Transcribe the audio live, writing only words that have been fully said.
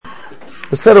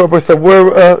we said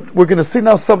we're going to see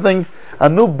now something, a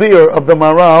new beer of the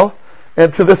Maharal,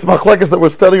 and to this machlekes that we're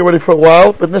studying already for a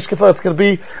while, but Nishkefa, it's going to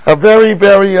be a very,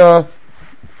 very,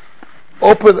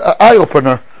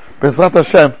 eye-opener. Bezrat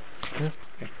Hashem.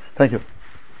 Thank you.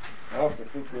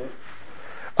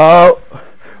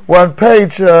 We're on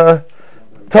page,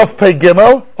 Tuf Pei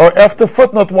Gimel, or after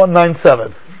footnote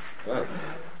 197.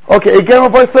 Okay, again,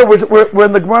 Rabbi said we're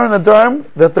in the Gemara in the Dharm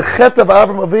that the chet of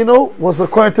Avraham Avinu was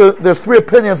according to, there's three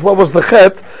opinions, what was the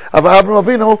chet of Avraham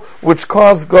Avinu which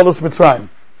caused Golus Mitzrayim.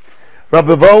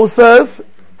 Rabbi Vo says,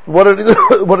 what did he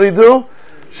do?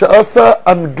 She'asa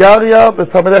Angaria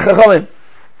b'Talmidei Chachamim.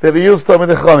 That he used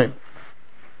Talmidei Chachamim.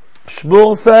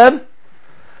 Shmuel said,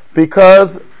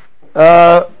 because,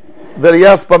 that he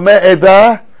asked Bameh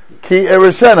Eda Ki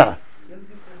Erishena.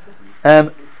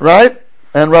 And, right?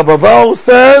 And Rabbi Vo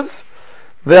says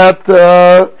that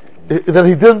he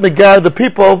didn't negate the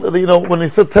people, when he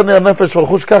said Tenei Nefesh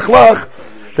V'Chush Kachlach,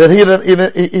 that he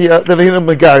didn't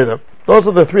negate them. Those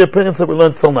are the three opinions that we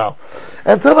learned till now.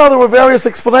 And till now there were various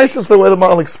explanations the way the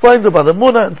Maharal explained about the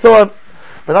Emunah and so on.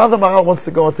 But now the Maharal wants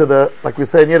to go into the, like we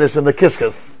say in Yiddish, in the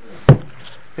kishkas.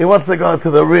 He wants to go into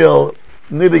the real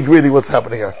nitty-gritty what's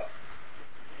happening here.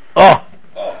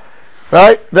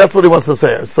 Right? That's what he wants to say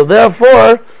here. So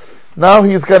therefore, now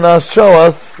he's gonna show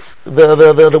us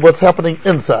the what's happening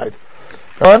inside.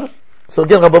 Right? So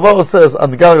again, Rabbi Vo says,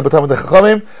 Angar b'Talmidei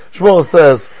Chachamim, Shmuel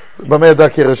says, Bameh Eda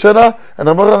Ki Erishena, and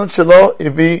Amoran Shelo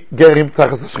Ivi Gerim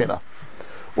Tachas Hashchina.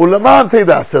 Uleman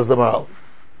Teida, says the Maharal,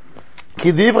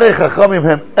 Ki Divrei Chachamim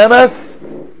Hem Emes,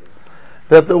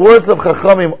 that the words of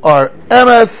Chachamim are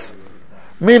Emes,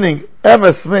 meaning,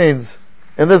 Emes means,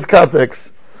 in this context,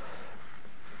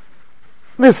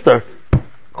 Mister,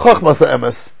 Chochma sa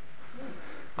Emes,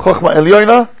 Chochma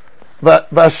Elyoina,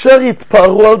 V'asher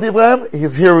yitparu al divreim,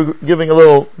 he's here giving a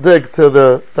little dig to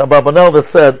the Abarbanel that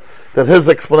said that his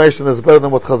explanation is better than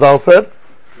what Chazal said.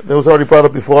 It was already brought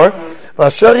up before.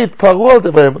 V'asher yitparu al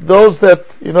divreim, those that,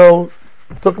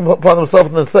 took upon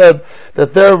themselves and said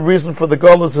that their reason for the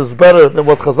Golus is better than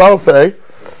what Chazal say,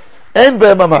 ein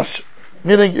be'em mamash.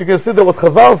 Meaning, you can see that what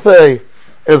Chazal say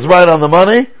is right on the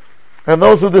money, and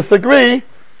those who disagree,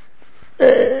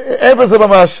 ein be'em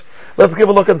mamash. Let's give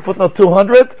a look at footnote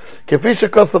 200. כפי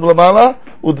שכתוב למעלה,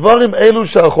 ודברים אלו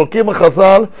שהחולקים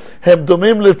החז"ל הם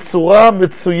דומים לצורה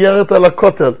מצוירת על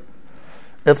הכותל.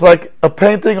 It's like a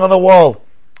painting on a wall.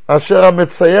 אשר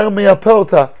המצייר מייפה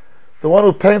אותה. The one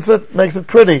who paints it makes it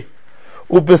pretty.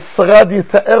 ובשרד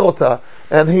יתאר אותה.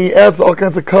 And he adds all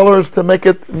kinds of colors to make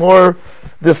it more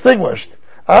distinguished.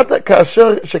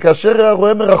 שכאשר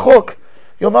רואה מרחוק,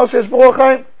 יאמר שיש בו רוח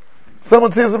חיים.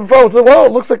 Someone sees it before and says, well,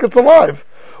 it looks like it's alive.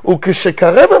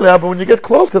 וכשקרב אליה, but when you get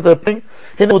close to the thing,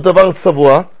 הנה הוא דבר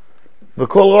צבוע,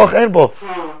 וכל רוח אין בו.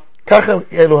 ככה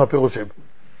אלו הפירושים.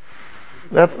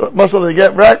 That's much of they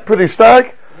get right, pretty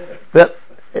stark. That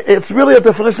it's really a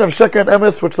definition of sheker and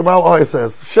emes, which the Maharal always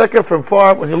says. Sheker from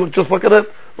far, when you just look at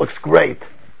it, looks great.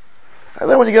 And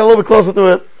then when you get a little bit closer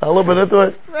to it, a little bit into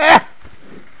it,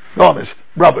 garnished,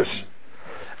 rubbish.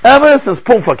 Emes is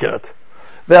pumfakert.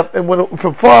 That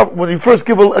from far, when you first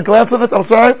give a glance at it, I'm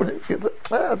sorry, it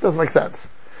doesn't make sense.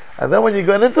 And then when you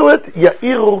go into it,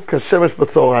 ya'iru kashemesh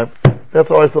b'tzoraim.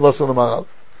 That's always the lashon of the Maharal.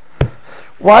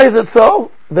 Why is it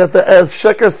so? That the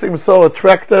sheker seems so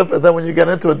attractive, and then when you get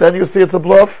into it, then you see it's a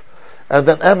bluff, and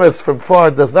then emes from far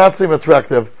does not seem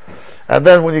attractive, and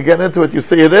then when you get into it, you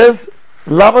see it is.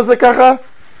 Lama zekacha?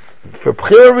 For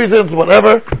pure reasons,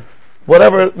 whatever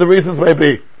the reasons may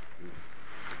be.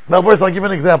 Now, first, I'll give you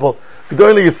an example.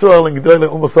 G'dolei Yisrael and G'dolei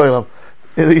Umas Olam.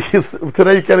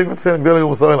 Today you can't even say G'dolei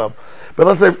Umas Olam. But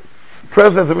let's say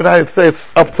presidents of the United States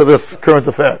up to this current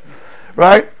affair.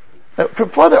 Right? From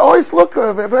far, they always look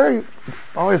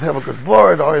always have a good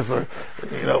board, always,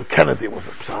 Kennedy was,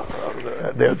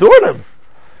 they adored him.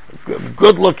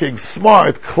 Good looking,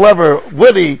 smart, clever,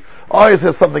 witty, always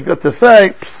has something good to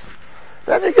say.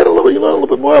 Then you learn a little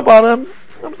bit more about him.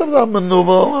 Sometimes I'm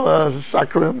maneuver,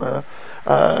 shakrim,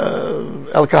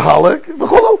 alcoholic,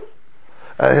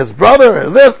 his brother,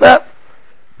 this, that.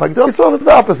 But G'dolei Yisrael is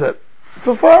the opposite.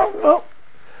 From far, no.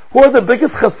 Who are the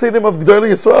biggest chassidim of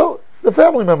G'dolei Yisrael? The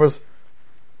family members.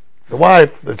 The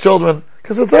wife, the children,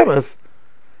 because it's emes.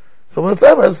 So when it's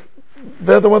emes,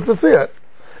 they're the ones that see it.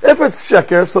 If it's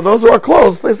sheker, so those who are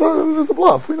close, they say, there's a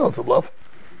bluff. We know it's a bluff.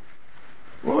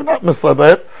 We're not misled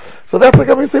by it. So that's like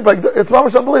we see, it's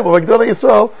almost unbelievable. Like G'dolei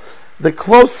Yisrael, the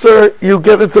closer you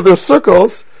get into their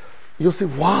circles, you'll see,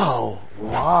 wow.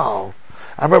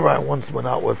 I remember I once went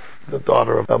out with the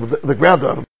daughter of, the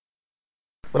granddaughter,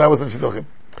 when I was in Shidduchim.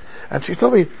 And she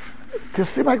told me, to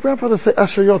see my grandfather say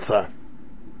Asher Yotzar.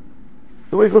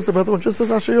 The way he goes to the bathroom just says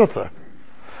Asher Yotza.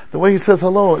 The way he says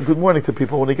hello and good morning to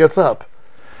people when he gets up.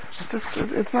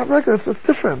 It's not regular, it's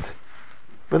different.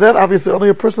 But that obviously only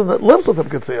a person that lives with him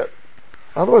could see it.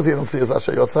 Otherwise you don't see his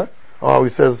Asher Yotza. Oh, he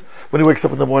says when he wakes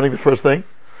up in the morning, the first thing.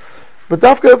 But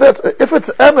Dafka, if it's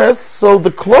emes, so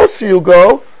the closer you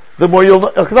go, the more you'll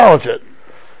acknowledge it.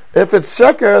 If it's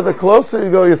sheker, the closer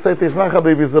you go, you say Tishma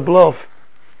Habibi, Zeblof.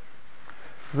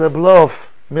 Zeblof.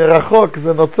 Mirachok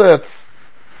Zenotzetz.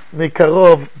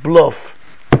 Mikarov Blof.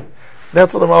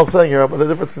 That's what the Maharal is saying here about the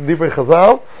difference between Divrei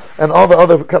Chazal and all the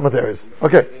other commentaries.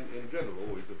 Okay. In general,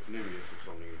 always the pneumius of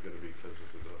something is going to be closer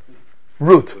to the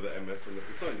root. To the MS and the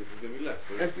Pesonius is going to be less.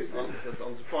 So it's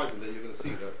unsurprising that you're going to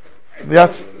see that.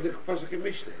 Yes. The Pasuk in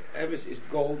Mishnah, MS is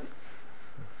gold,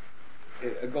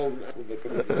 a golden apple.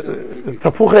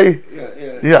 Tapuchei.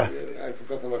 Yeah. I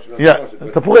forgot the Russian. Yeah.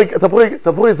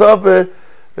 Tapuchei Zav.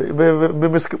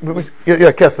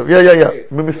 Kesef.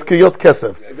 B'miskiyot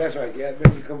kesef. That's right, yeah.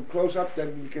 When you come close up,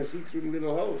 then you can see through the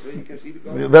little holes, so you can see the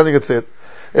gold. Then you can see it.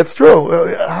 It's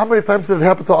true. How many times did it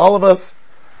happen to all of us?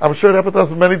 I'm sure it happened to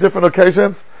us on many different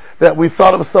occasions, that we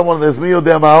thought it was someone that's Miyu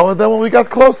Demao, and then when we got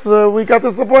close, we got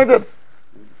disappointed.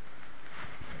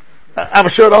 I'm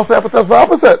sure it also happened to us the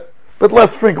opposite, but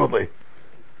less frequently.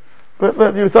 But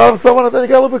then you thought of someone, and then you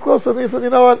got a little bit closer, and you said, you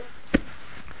know what?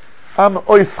 I'm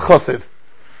ois chosid.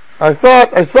 I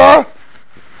saw,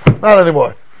 not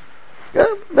anymore. Yeah,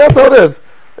 that's how it is.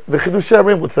 The Chidush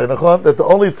Sharim would say, Nachon, that the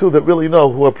only two that really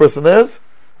know who a person is,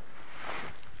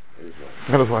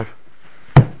 and his wife.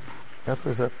 That's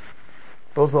what he said.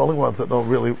 Those are the only ones that know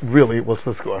really what's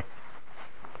the score.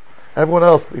 Everyone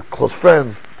else, the close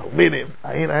friends, medium,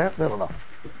 they don't know.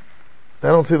 They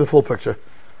don't see the full picture.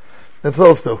 It's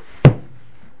those two.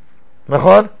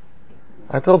 Nachon?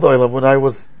 I told the Olam when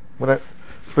I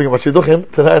speaking about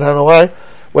Shidduchim tonight, I don't know why,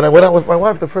 when I went out with my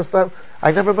wife the first time,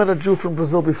 I never met a Jew from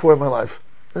Brazil before in my life.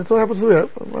 And so happens to me.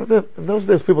 In those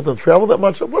days people didn't travel that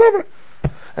much, whatever.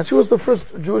 And she was the first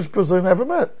Jewish Brazilian I ever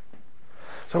met.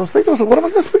 So I was thinking, what am I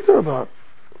going to speak to her about?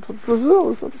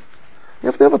 Brazil. You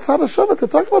have to have a tzad hashavah to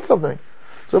talk about something.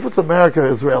 So if it's America,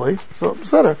 Israeli, so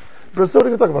Brazil, what are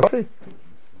you going to talk about?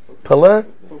 Pelé?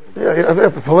 Yeah,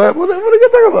 Pelé, what are you going to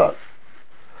talk about?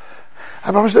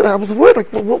 And I was worried,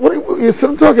 like, what are you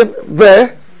sitting talking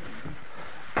there?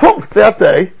 Punkt that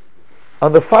day,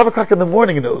 on the 5 o'clock in the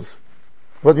morning news.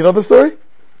 Well, you know the story?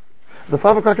 The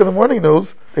 5 o'clock in the morning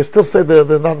news, they still say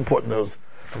they're not important news.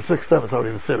 From 6 to 7, it's already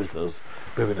the serious news.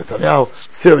 Bibi Netanyahu,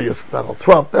 serious, Donald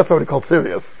Trump, that's already called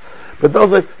serious. But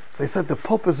those so they said the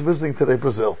Pope is visiting today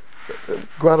Brazil.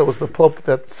 Grana was the Pope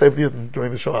that saved Eden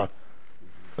during the Shoah.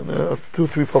 And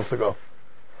 2-3 popes ago.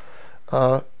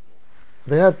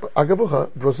 They had,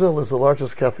 Agabucha, Brazil is the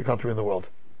largest Catholic country in the world.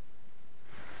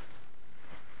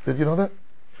 Did you know that?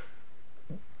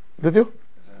 Did you?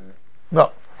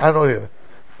 No, I don't know either.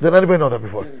 Did anybody know that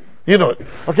before? You know it.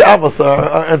 Okay, Amos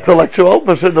are intellectual,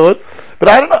 but should know it. But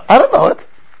I don't know it.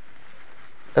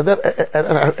 And then, and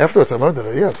afterwards I learned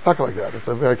it. Yeah, it's stuck like that. It's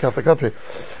a very Catholic country.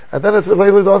 And then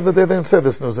later on the day they didn't say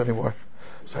this news anymore.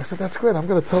 So I said, that's great. I'm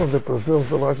going to tell them that Brazil is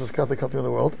the largest Catholic country in the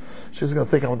world. She's going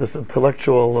to think I'm this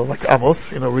intellectual, like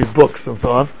Amos, read books and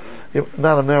so on.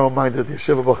 Not a narrow-minded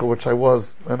yeshiva bacher, which I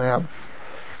was and am.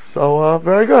 So,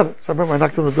 very good. So I remember I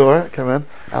knocked on the door, came in,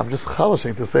 and I'm just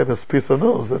chalishing to say this piece of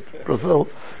news that Brazil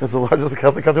is the largest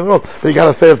Catholic country in the world. But you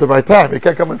gotta say it at the right time. You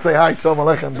can't come and say, hi, Shalom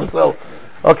Aleichem, Brazil.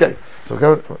 Okay. So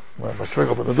I swing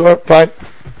open the door, fine.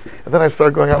 And then I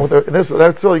start going out with her. And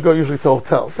that's where you go usually to a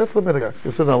hotel. That's the minute you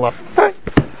sit in a lot. Fine.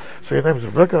 So your name is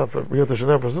Rebecca from Rio de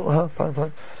Janeiro, Brazil.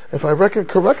 Fine. If I reckon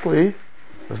correctly,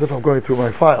 as if I'm going through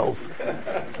my files,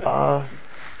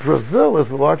 Brazil is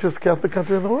the largest Catholic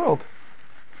country in the world.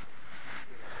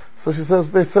 So she says,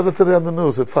 they said it today on the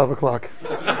news at 5 o'clock.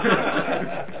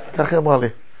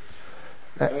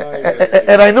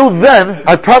 And I knew then,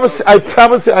 I promise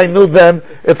you, I knew then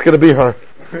it's going to be her.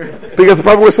 Because the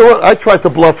problem was, I tried to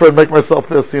bluff her and make myself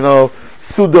this,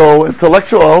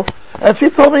 pseudo-intellectual, and she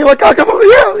told me, yeah,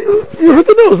 you heard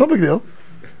the news, no big deal.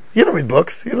 You don't read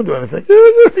books, you don't do anything,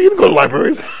 you don't go to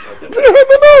libraries. You heard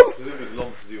the news.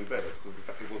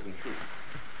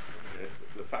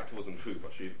 The fact wasn't true,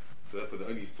 but therefore the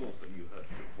only source that you heard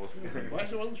wasn't true. Why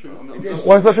wasn't true?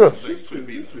 Why is that true?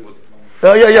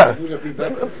 Yeah.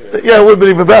 Yeah, it would be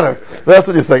even better. That's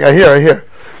what you're saying. I hear.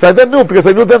 So I then knew, because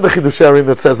I knew then the Chidush Sharim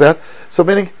that says that. So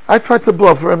meaning, I tried to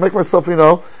bluff her and make myself,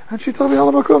 and she told me,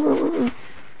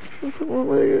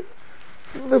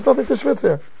 there's nothing to schwitz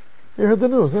here. You heard the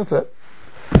news, that's it.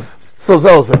 So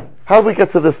Zelzer, how do we get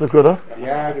to this Nakuda?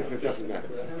 Yeah, it doesn't matter.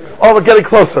 Oh, we're getting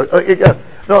closer.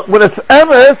 No, when it's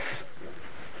emes,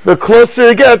 the closer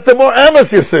you get, the more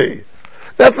emes you see.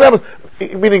 That's the emes.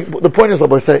 Meaning, the point is,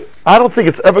 I say, I don't think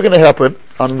it's ever going to happen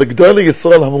on the G'dolei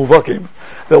Yisrael HaMuvakim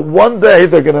that one day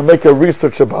they're going to make a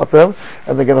research about them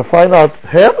and they're going to find out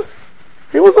him.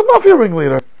 He was a mafia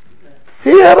ringleader.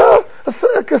 He had a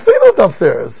casino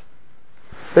downstairs.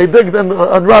 They digged on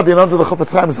Radin under the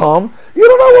Chofetz Chaim's home. You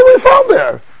don't know what we found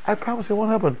there. I promise you it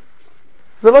won't happen.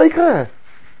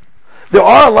 There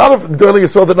are a lot of G'dolei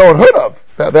Yisrael that no one heard of.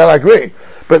 That I agree.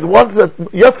 But the ones that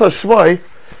Yetzer Shmoi,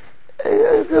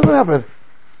 it doesn't happen.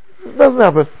 It doesn't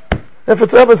happen. If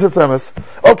it's emes, it's emes.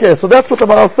 Okay, so that's what the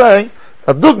Maharal is saying.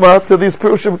 A dugma to these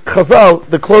Perushim Chazal,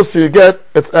 the closer you get,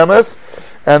 it's emes,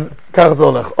 and kach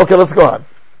zolech. Okay, let's go on.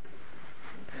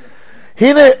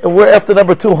 Hine, we're after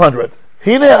number 200.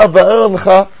 Hine avaer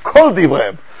lecha kol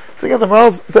divreim. So again, the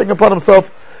Maharal is taking upon himself,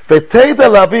 v'teida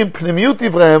lavim pnimiut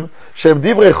divreim, shem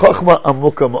divrei chochma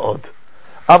amuka ma'od.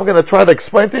 I'm going to try to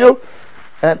explain to you,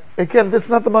 and again, this is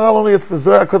not the Maharal only, it's the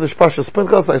Zohar Kodesh Pashas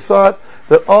Pinchas. I saw it,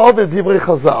 that all the Divrei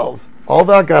Chazals, all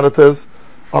the Agadatas,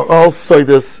 are all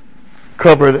Soidis,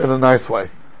 covered in a nice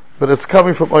way. But it's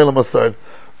coming from Olam Asad.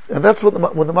 And that's what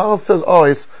when the Maharal says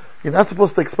always, you're not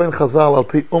supposed to explain Chazal al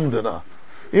pi umdana.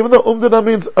 Even though umdana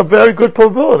means a very good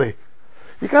probability.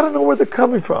 You gotta know where they're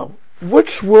coming from.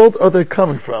 Which world are they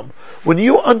coming from? When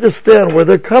you understand where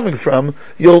they're coming from,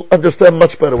 you'll understand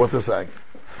much better what they're saying.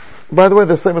 By the way,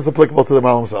 the same is applicable to the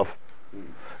Maharal himself.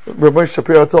 Rabbi Moshe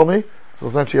Shapiro told me,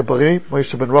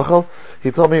 Moshe ben Rachel,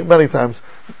 he told me many times,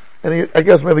 and he, I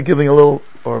guess maybe giving a little,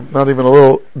 or not even a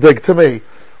little, dig to me.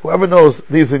 Whoever knows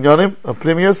these inyanim of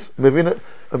Plimius, mevin et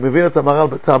Maharal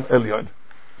betam elyon.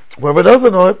 Whoever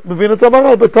doesn't know it, mevin et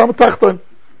Maharal betam tachton.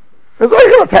 It's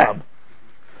all a tam.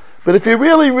 But if you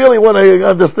really, really want to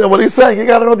understand what he's saying, you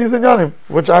gotta know these inyanim,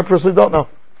 which I personally don't know.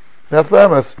 That's the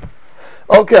emes.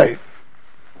 Okay.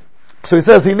 So he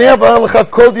says, "Hinei avaer lecha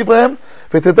kol divreim,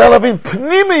 v'tedal lavin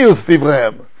pnimius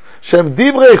divreim, shem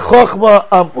divrei chochma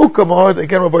amuka ma'od."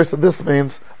 Again, Rabbi said this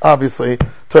means, obviously,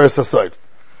 Torah Sasod.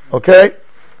 Okay?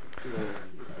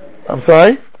 I'm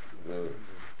sorry?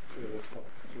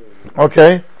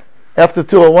 Okay. After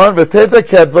 201, v'tedal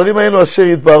ki הדברים האלו אשר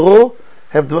יתבררו,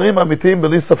 הם דברים אמיתיים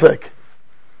בלי ספק.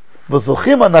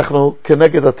 וזוכים אנחנו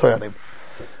כנגד הטוענים.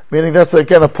 Meaning that's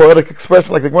again a poetic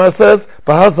expression, like the Gemara says,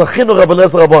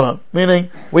 meaning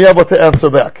we have what to answer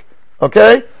back.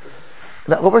 Okay?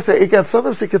 Now, what we say again,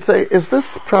 sometimes you could say, is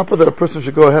this proper that a person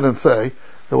should go ahead and say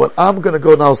that what I'm going to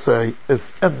go now say is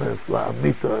emes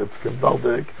la'amita, it's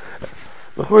gewaldig.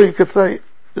 Before you could say,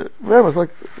 it's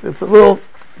like it's a little,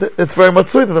 it's very much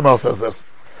sweet that the Maharal says this.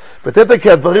 But then כי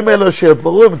הדברים האלו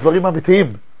שיתבררו הם דברים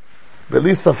אמיתיים,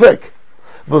 בלי ספק.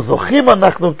 וזוכים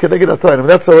אנחנו כנגד הטוענים.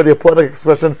 That's already a poetic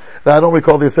expression that I don't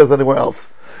recall he says anywhere else.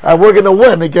 And we're going to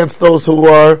win against those who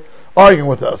are arguing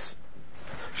with us.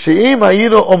 שאם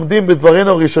היינו עומדים בדברינו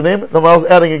הראשונים, the Maharal's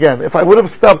adding again, if I would have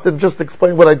stopped and just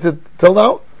explained what I did till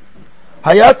now,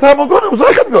 היה טעם הגון, it was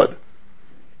like good.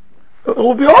 It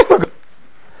would be also good.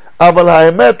 אבל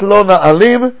האמת לא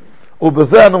נעלים,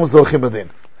 ובזה אנו זוכים בדין.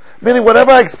 Meaning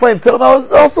whatever I explained till now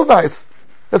is also nice.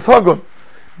 It's hagun.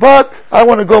 But I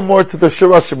want to go more to the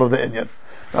shirashim of the inyan.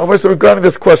 Now, regarding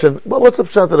this question, what's the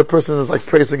pshat that a person is like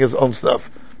praising his own stuff?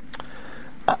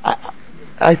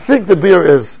 I think the beer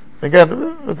is,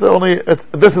 again,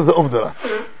 this is a umdana.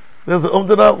 There's an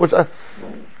umdana, which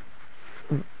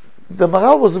the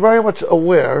Maharal was very much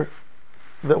aware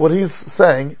that what he's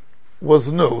saying was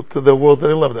new to the world that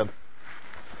he lived in.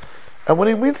 And when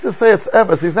he means to say it's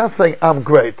emes, he's not saying I'm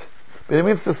great. But he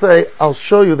means to say, I'll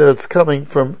show you that it's coming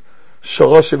from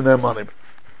Shoroshim Ne'emanim.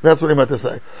 That's what he meant to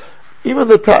say. Even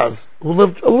the Taz, who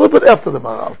lived a little bit after the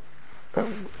Maharal,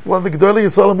 one of the G'dolei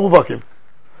Yisrael Muvakim,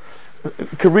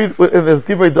 could read in his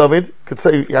Divrei David, could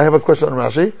say, I have a question on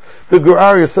Rashi. The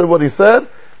Gurari said what he said.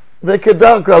 They could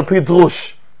dark al pi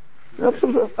drush. A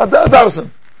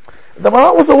darshan. The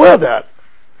Maharal was aware of that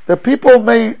people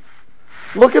may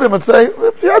look at him and say,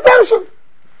 you're a darshan.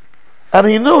 And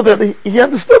he knew that he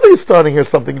understood that he's starting here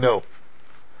something new,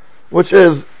 which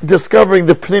is discovering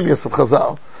the pnimius of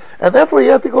Chazal. And therefore he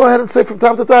had to go ahead and say from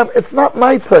time to time, it's not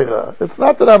my Torah. It's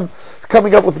not that I'm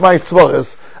coming up with my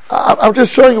svaras. I'm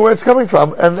just showing you where it's coming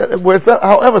from and where it's,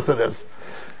 how emes it is.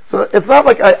 So it's not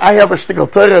like I have a shtickle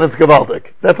Torah and it's gewaldig.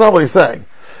 That's not what he's saying.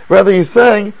 Rather he's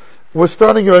saying, we're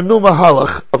starting here a new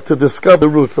mahalach to discover the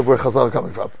roots of where Chazal are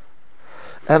coming from.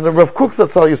 And the Rav Kook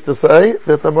Zatzal used to say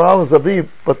that the Maharal is Avi,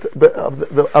 but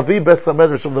the Avi Bes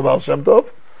HaMedrash of the Baal Shem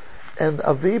Tov, and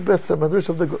Avi Bes HaMedrash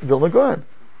of the Vilna Gaon.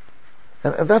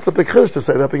 And that's a big chiddush to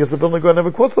say that because the Vilna Gaon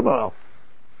never quotes the Maharal.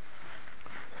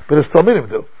 But his Talmidim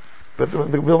do. But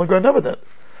the Vilna Gaon never did.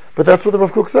 But that's what the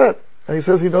Rav Kook said. And he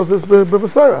says he knows this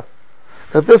b'Mesara.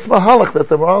 that this Mahalach that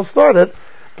the Maharal started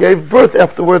gave birth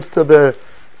afterwards to the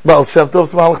Baal Shem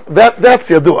Tov's Mahalach. That's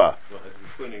Yadua.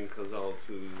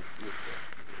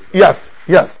 Yes,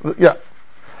 yeah.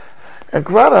 And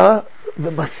Grada, the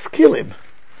Maskilim,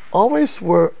 always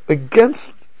were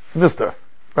against Nister,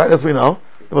 right, as we know,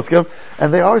 the Maskilim,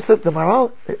 and they always said, the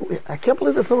Maharal, I can't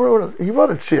believe that someone wrote it, he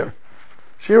wrote it Shiur.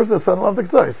 Shiur was the son of Avdik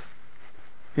Zeis.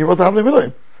 He wrote the Havli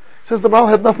Milim. He says the Maharal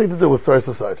had nothing to do with Torah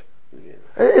Society. Yeah.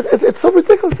 It's so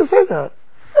ridiculous to say that.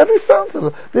 Every sentence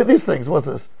is, these things, what's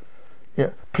this?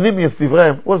 Yeah, Pnimius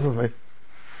Divrei, what does this mean?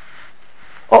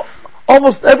 Oh,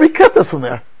 almost every cut is from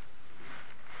there.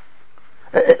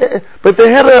 But they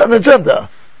had an agenda.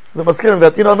 The Maskilim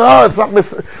that, no, it's not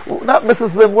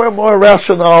Mrs. Zim, we're more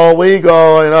rational, we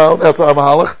go, that's our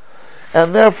Mahalach.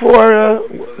 And therefore,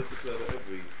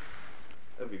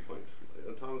 every point.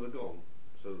 The times are gone.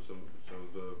 So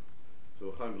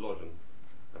Chaim Lojan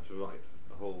had to write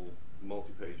a whole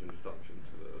multi-page introduction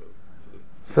to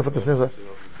the Sefer just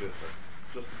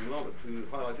to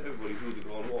highlight to everybody who the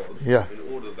Gaon was,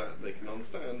 in order that they can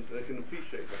understand, they can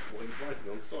appreciate that what he's writing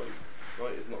on site.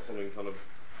 Right, it's not something kind of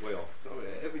way off. So,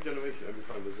 every generation, every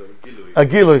time there's a Gilui. A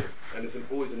Gilui. And it's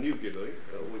always a new Gilui.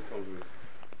 It always comes with...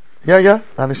 Yeah.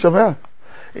 And Shomea.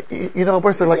 A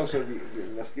person like... Also, the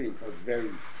Maskilim are very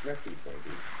threatened by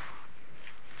this.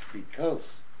 Because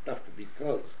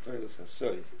Toilas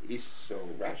Hasoid is so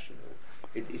rational.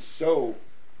 It is so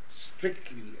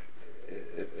strictly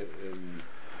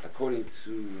according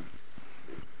to...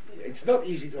 It's not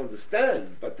easy to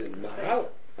understand, but the Maharal...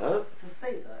 Huh?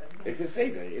 It's a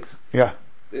Seder.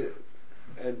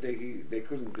 And they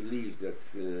couldn't believe that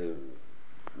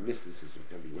mysticism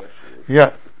can be rational.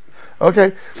 Yeah.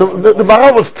 Okay. So the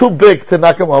Maharal was too big to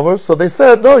knock him over, so they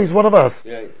said, no, he's one of us.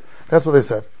 Yeah. That's what they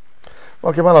said.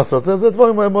 Okay, Malasot.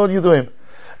 What are you doing?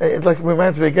 It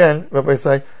reminds me again, Rabbi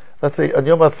say, let's say, on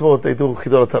Yom Ha'atzmaut they do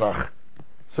Chidor Tanakh.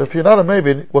 So if you're not a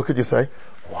Mabin, what could you say?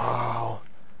 Wow.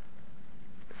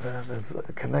 There's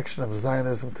a connection of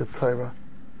Zionism to Torah.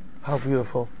 How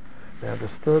beautiful. They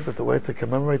understood that the way to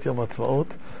commemorate Yom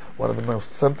Ha'atzmaut, one of the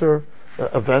most center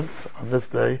events on this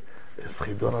day, is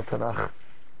Chidon HaTanakh.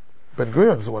 Ben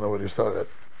Gurion is the one who already started it.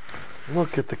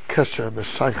 Look at the kesher and the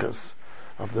shaykhs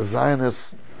of the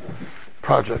Zionist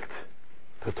project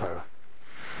to Torah.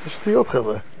 It's a shtiyot,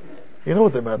 chavre. You know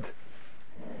what they meant.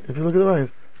 If you look at the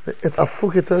writings, it's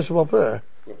Afuki Torah Shabbat Peh.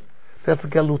 That's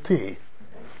Galuti.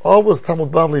 Always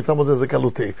Talmud Bavli, Talmud says a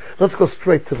Galuti. Let's go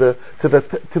straight to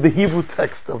the Hebrew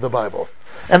text of the Bible.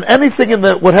 And anything in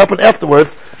what happened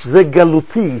afterwards, ze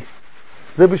Galuti.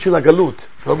 Ze b'shil Galut.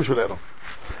 So b'shilenu.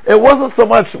 It wasn't so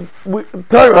much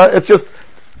Torah, it's just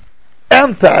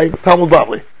anti-Talmud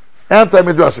Bavli.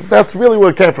 Anti-Midrashim. That's really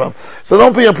where it came from. So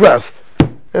don't be impressed.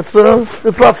 It's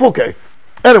Lafuke.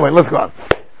 Anyway, let's go on.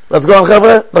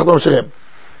 Chavre. Nachdom Shirim.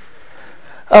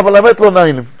 אבל האמת לא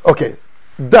נעים. Okay.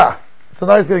 Da. So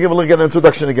now he's going to give an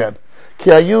introduction again. Ki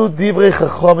hayu divrei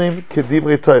chachomim ke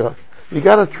divrei Torah. You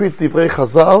got to treat divrei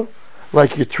Chazal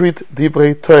like you treat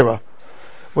divrei Torah,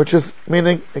 which is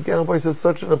meaning again. Everybody says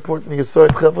such an important yesod.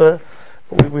 Chavre,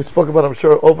 we spoke about, I'm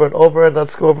sure, over and over, and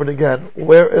let's go over it again.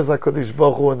 Where is HaKadosh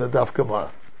Baruch Hu in the Daf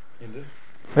Gemara?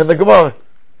 In the Gemara.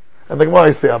 In the Gemara,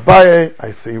 I see Abaye,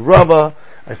 I see Rava,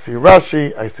 I see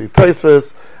Rashi, I see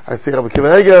Tosfos, I see Rabbi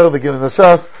Akiva Eger, the Gilin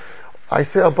Hashas. I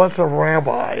see a bunch of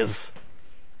rabbis,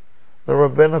 the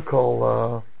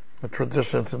rabbinical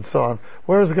traditions and so on.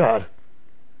 Where is God?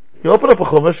 You open up a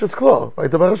Chumash, it's closed.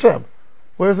 Right, Devar Hashem.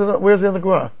 Where's he in the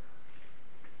Gemara?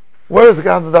 Where is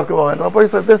God in the Daf Gemara? And everybody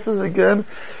said this is again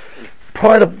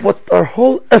part of what our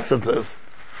whole essence is.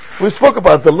 We spoke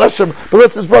about the Leshem, but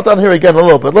it's brought down here again a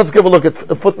little bit. Let's give a look at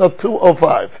footnote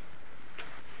 205.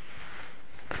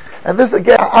 And this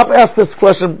again, I've asked this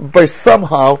question by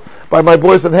my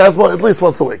boys in Hasbro at least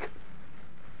once a week.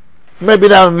 Maybe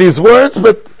not in these words,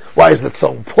 but why is it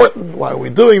so important? Why are we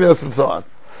doing this? And so on.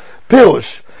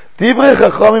 Pirush. Divrei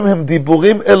Chachamim hem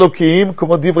diburim elokiyim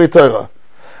כמו divrei Torah.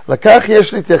 לקח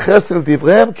יש להתייחס אל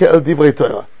דבריהם כאל דברי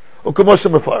תורה. וכמו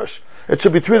שמפרש. It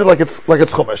should be treated like it's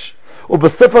Chumash.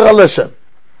 ובספר הלשם.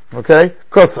 Okay?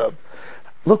 Kosav.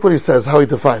 Look what he says, how he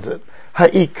defines it.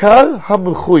 העיקר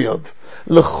המחויב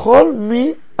לכל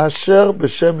מי אשר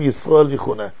בשם ישראל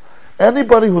יכונה.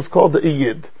 Anybody who's called the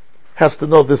Yid has to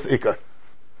know this ikar.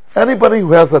 Anybody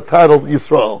who has the title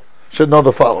Yisrael should know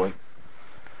the following.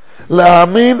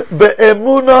 להאמין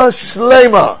באמונה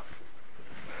שלמה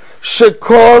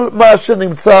שכל מה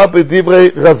שנמצא בדברי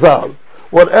רז"ל,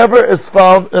 whatever is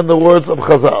found in the words of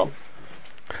Chazal,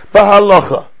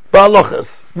 בהלכה,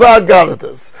 בהלוכס,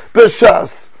 והגרתס,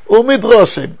 בש"ס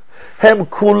ומדרושים, הם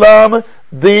כולם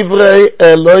Divrei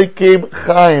Elokim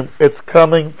Chaim. It's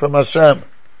coming from Hashem.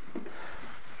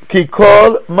 Ki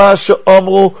kol ma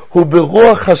she'omru hu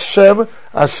beruach Hashem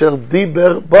asher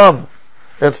diber bam.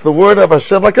 It's the word of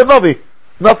Hashem like a Navi.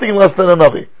 Nothing less than a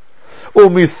Navi.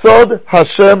 Umisod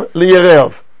Hashem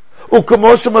liyerev.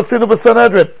 U'kamo shematzinu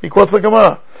b'Sanhedrin. He quotes the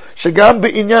Gemara. Shegam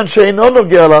be'inyan she'eino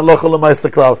nogea la'alocha l'maisa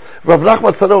klal. Rav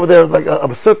Nachman said over there like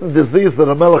a certain disease that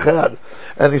a melech had.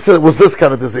 And he said it was this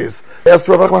kind of disease. He asked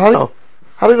Rav Nachman, how do you know?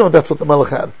 How do you know that's what the melech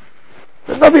had?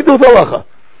 There's nothing to do with halacha.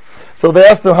 So they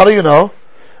asked him, how do you know?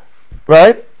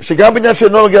 Right? Shegam be'inyan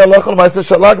she'eino nogea la'alocha l'maisa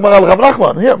shalag Maharal Rav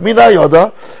Nachman. Here, mina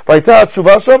yoda. Vayta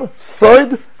atshuvah sham,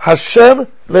 soid Hashem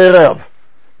le'erev.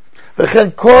 וכן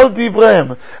כל דבריהם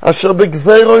אשר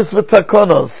בגזירוס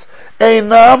ותקונוס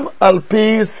אינם על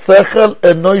פי שכל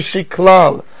אנושי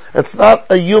כלל. It's not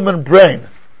a human brain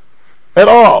at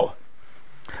all.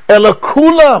 אלא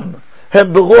כולם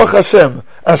הם ברוח השם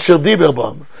אשר דיבר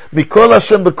בם מכל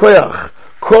השם בכוח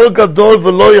קול גדול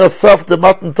ולא יסף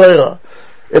דמתן תורה.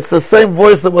 It's the same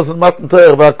voice that was in Matan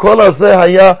Torah, והקול הזה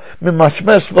היה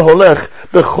ממשמש והולך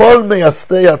בכל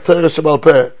מייסדי התורה שבעל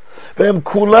פה. והם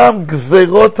כולם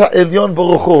גזירות העליון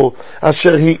ברוך הוא,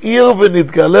 אשר העיר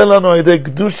ונתגלה לנו על ידי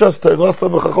קדושת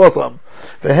תורתו וכוחותיו.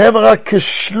 והם רק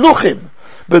כשלוחים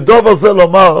בדבר זה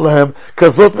לומר להם,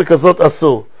 כזאת וכזאת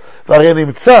אסור. והרי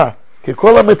נמצא, כי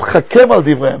כל המתחכם על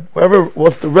דבריהם, whoever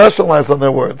wants to rationalize on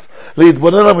their words,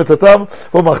 להתבונן על מיתתם,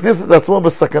 הוא מכניס את עצמו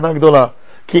בסכנה גדולה.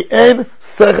 כי אין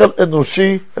שכל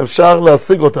אנושי אפשר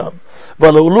להשיג אותם.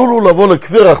 ועלולו לבוא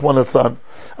לכפיר רחמנא ליצלן.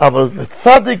 אבל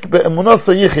צדיק באמונו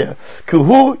יחיה, כי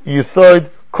הוא יסוד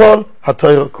כל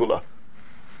התורה כולה.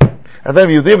 And then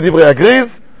יהודים דברי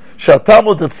הגריז,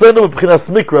 שהתלמוד אצלנו מבחינת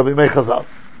מקרא בימי חז"ל.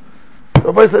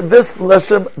 Everybody said, this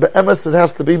lesson, be'emes, it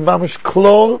has to be mamish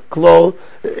klor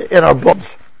in our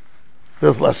bones.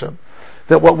 This lesson.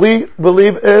 That what we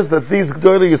believe is that these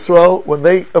Gdolei Yisrael, when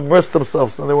they immersed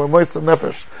themselves and they were immersed in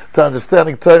nefesh to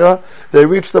understanding Torah, they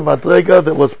reached the madrega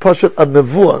that was pashat a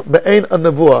nevuah, me'ein a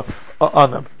nevuah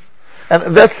on them.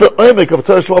 And that's the oimik of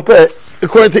Torah Sheba'al Peh,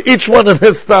 according to each one in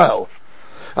his style.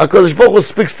 HaKadosh Baruch Hu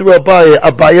speaks through Abaye,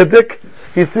 Abayadik.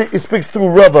 He speaks through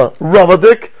Rava,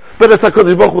 Ravadik. But it's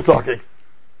HaKadosh Baruch Hu talking.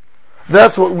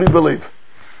 That's what we believe.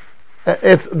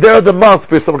 They're the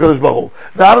mouthpiece of HaKadosh Baruch Hu.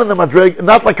 Not in the madrega,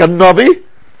 not like a Navi,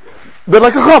 but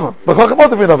like a Chama. The Chacham ought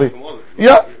to be a Navi.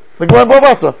 Yeah, the Gemara in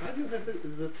Bavasa.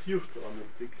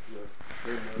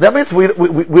 That means we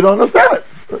don't understand it.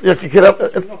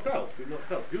 It's not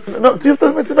no,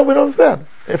 Tiyufta means no, we don't understand.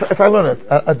 If I learn it,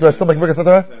 do I still make Birkas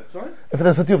HaTorah? Sorry? If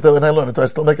there's a Tiyufta and I learn it, do I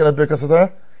still make it at Birkas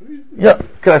HaTorah? Yeah.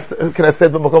 Can I say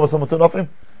it b'makom ha'samutun ofim?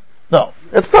 No.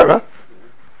 It's Torah.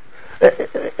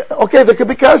 Okay, there could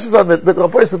be kashas on it, but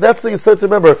Rabbi said that's the Yisrael to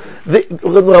remember.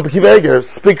 Rabbi Akiva Eiger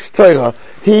speaks Torah.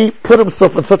 He put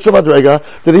himself in such a madrega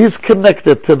that he's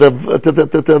connected to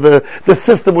the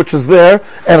system which is there,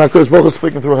 and HaKadosh Baruch Hu is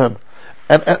speaking through him.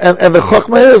 And the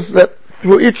chokmah is that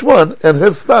through each one, and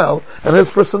his style, and his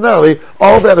personality,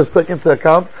 all that is taken into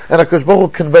account, and HaKadosh Baruch Hu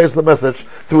conveys the message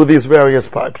through these various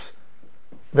pipes.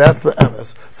 That's the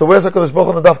emes. So where's HaKadosh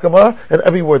Baruch Hu in the Daf Gemara? And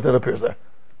every word that appears there.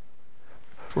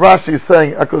 Rashi is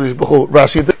saying HaKadosh Baruch Hu,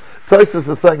 Rashi dik. Tosfos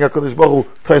is saying HaKadosh Baruch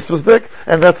Hu, Tosfos dik.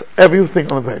 And that's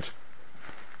everything on the page.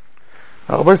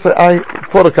 I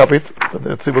photocopied for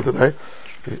the tzibur today.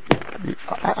 See,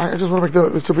 I just want to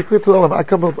make it should be clear to all of them.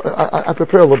 I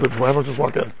prepare a little bit before, I don't just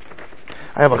walk in.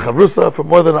 I have a chavrusa for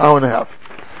more than an hour and a half.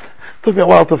 Took me a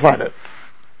while to find it.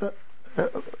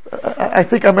 I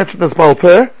think I mentioned this Baal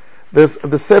Peh. There's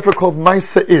the Sefer called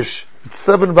Maisa Ish. It's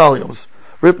 7 volumes,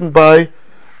 written by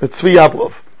Tzvi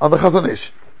Yablov, on the Chazon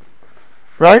Ish.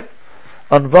 Right?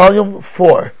 On volume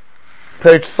 4,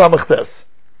 page Samachtes.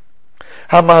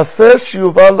 Hamaaseh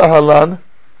Shiyuval Lahalan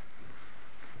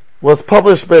was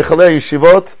published by Chalei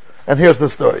Yeshivot, and here's the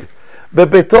story.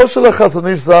 Bebeito shel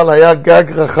HaChazon Ish Zal haya gag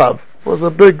rachav. It was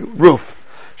a big roof.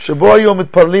 Shebo hayu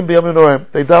mitparlim b'yom noraim.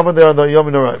 They davened there on the Yom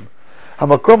Noraim.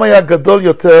 Hamakom haya gadol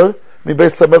yoter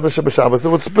mibeis HaMedrash b'Shabbos. It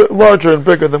was larger and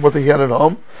bigger than what he had at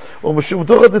home. U'mishum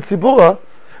duchat etzibura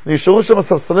nishuru shem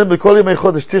asafsalim b'kol yemei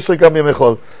chodesh tishrei gam yemei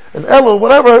chol. And Elul,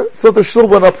 whatever, so the shul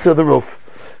went up to the roof.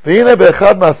 V'hine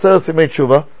be'echad ma'aseres yemei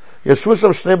tshuva yeshvu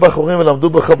sham shnei bachurim v'lamdu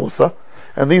b'chavrusa.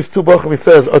 And these 2 bachrim, he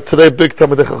says, are today big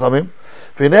Talmidei Chachamim.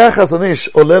 V'hinei HaChazon Ish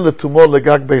oleh letumo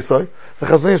legag beisoi. The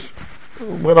Chazon Ish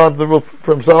went on the roof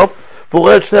for himself.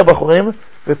 V'ureh et shnei bachurim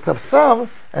v'tafsam,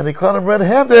 and he caught him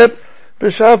red-handed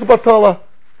b'shaz batola.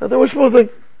 And they were schmoozing.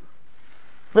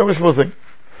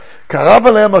 Karav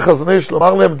aleim HaChazon Ish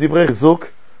lomar lehem divrei chizuk.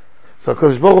 So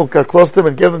HaKadosh Baruch Hu got close to him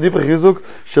and gave them divrei chizuk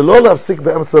shelo lafsik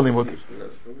be'emetz halimud.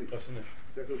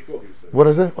 What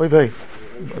is it? Oy vey.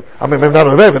 I mean, maybe not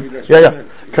oy vey, but yeah.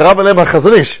 קרב אליהם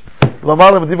החזון איש,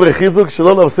 לומר להם דברי חיזוק,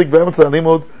 שלא להפסיק באמצע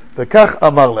הלימוד, וכך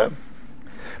אמר להם.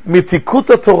 מתיקות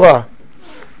התורה,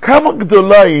 כמה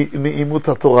גדולה היא נעימות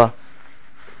התורה?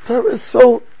 Torah is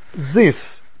so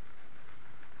זיס.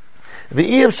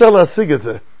 ואי אפשר להשיג את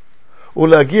זה,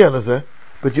 ולהגיע לזה,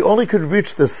 but you only could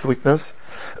reach this sweetness.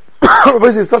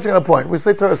 Basically, he's touching on a point. We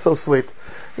say Torah is so sweet.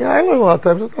 Yeah, I learn a lot of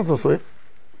times, it's not so sweet.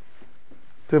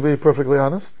 To be perfectly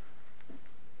honest.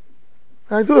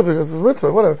 I do it because it's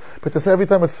mitzvah, whatever. But to say every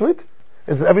time it's sweet?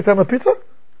 Is it every time a pizza?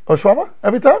 Or shwama?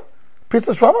 Every time?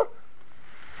 Pizza shwama?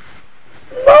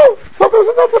 No! Sometimes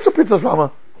it's not such a pizza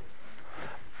shwama.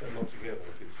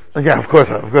 Yeah, of course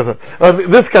not.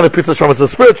 This kind of pizza shwama, it's a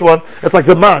spiritual one. It's like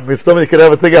the man. We still could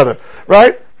have it together.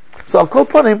 Right? So I'll call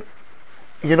upon him.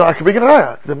 You know, I can bring a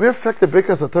raya. The mere fact that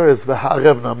because the Torah is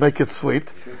v'ha'arevna, make it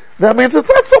sweet, that means it's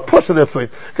not so pushing that sweet.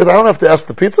 Because I don't have to ask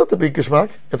the pizza to be gishmak.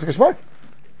 It's gishmak.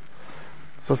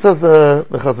 So says the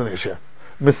Chazon Ish here.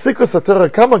 Mesikus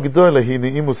HaTorah, kama gdoila hi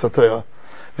ni'imus HaTorah.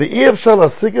 Ve'i efshar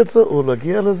להשיג את זה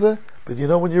ולהגיע לזה, but you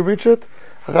know when you reach it?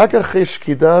 רק אחרי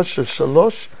שקידה של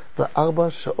 3 ו4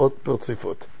 שעות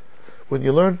ברציפות. When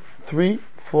you learn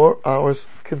 3-4 hours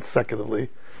consecutively,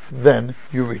 then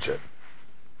you reach it.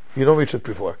 You don't reach it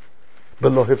before.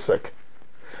 בלא הפסק.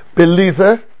 בלי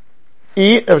זה,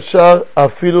 אי אפשר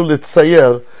אפילו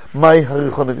לצייר מהי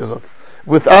הריחונות הזאת.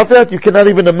 Without that, you cannot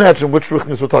even imagine which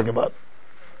ruchnis we're talking about.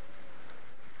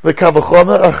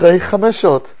 וכבחומר אחרי 5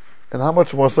 שעות. And how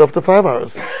much more so after 5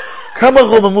 hours? כמה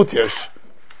רוממות יש?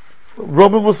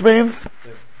 Romamus means?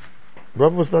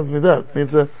 Romamus doesn't mean that. It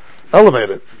means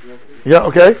elevated. Yeah,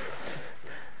 okay.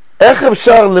 איך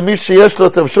אפשר למי שיש לו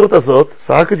את האפשרות הזאת,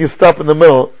 so how could you stop in the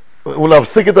middle,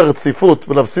 ולהפסיק את הרציפות,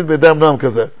 ולהפסיק בידי נועם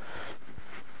כזה?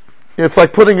 It's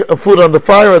like putting a food on the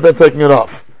fire and then taking it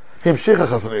off. המשיך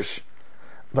החזון איש.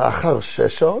 ואחר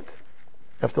 6 שעות,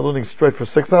 after learning straight for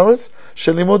 6 hours,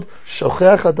 של לימוד,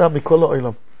 שוכח אדם מכל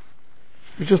העולם.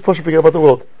 You just push it, forget about the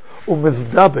world.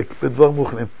 ומזדבק בדבר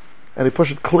מוכנים. And he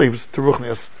pushed it cleaves to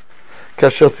רוחניאס.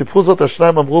 כאשר סיפרו זאת,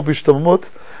 השניים אמרו בהשתוממות,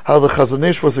 how the Chazon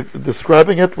Ish was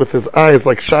describing it with his eyes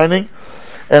like shining,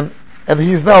 and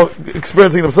he's now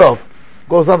experiencing himself.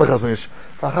 Goes on the Chazon Ish.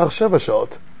 ואחר 7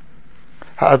 שעות,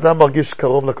 האדם מרגיש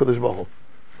קרוב לקדוש ברוך הוא.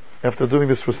 After doing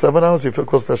this for 7 hours, you feel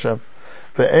close to Hashem.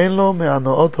 ואין לו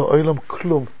מהנאות העולם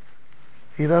כלום.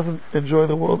 He doesn't enjoy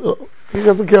the world. He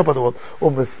doesn't care about the world.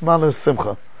 ומסמל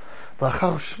שמחה.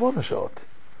 ואחר 8 שעות,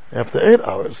 after 8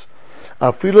 hours,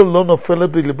 אפילו לא נופלת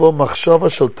בליבו מחשבה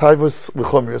של טייבוס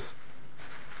וחומריוס.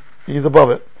 He's above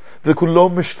it. וכולו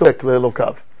משתוקק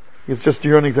לאלוקיו. He's just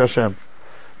yearning to Hashem.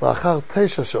 ואחר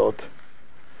 9 שעות,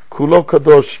 כולו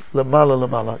קדוש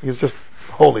למעלה. He's just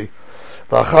holy.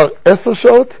 ואחר 10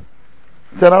 שעות,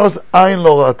 10 hours, עין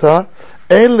לא ראתה,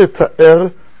 אין לתאר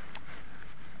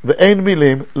ואין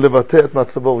מילים לבטא את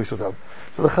מצבו ורשותיו.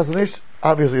 So the Chazon Ish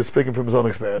obviously is speaking from his own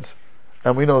experience.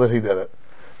 And we know that he did it.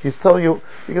 He's telling you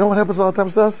know what happens a lot of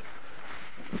times to us?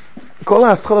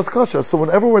 So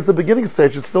whenever we're at the beginning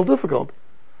stage, it's still difficult.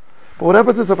 But what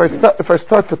happens is if I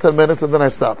start for 10 minutes and then I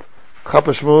stop.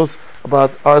 Chapa Shmuz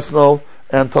about Arsenal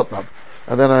and Tottenham.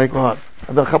 And then I go on.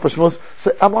 And then Chapa Shmuz.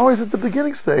 So I'm always at the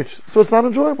beginning stage. So it's not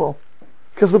enjoyable.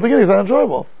 Because the beginning is not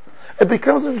enjoyable. It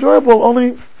becomes enjoyable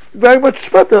only very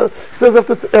much better. It says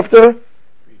after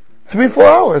 3-4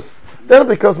 hours. Then it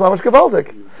becomes mamash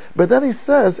gavaldik. But then he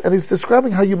says, and he's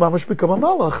describing how you mamash become a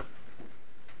malach.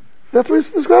 That's what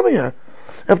he's describing here.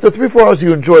 After 3-4 hours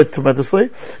you enjoy it tremendously.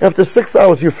 After 6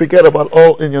 hours you forget about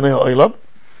all inyanei ha'olam.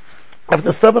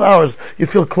 After 7 hours you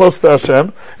feel close to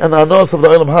Hashem, and the anos of the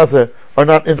olam hazeh are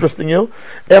not interesting you.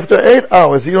 After 8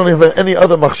 hours you don't have any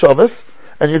other machshavas,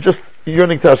 and you're just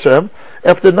yearning to Hashem.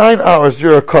 After 9 hours,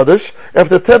 you're a Kaddish.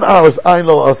 After 10 hours, Ayin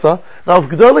Lo Asa. Now, if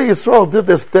Gedolei Yisrael did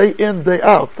this day in, day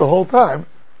out, the whole time,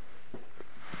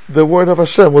 the word of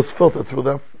Hashem was filtered through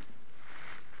them.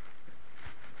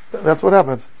 That's what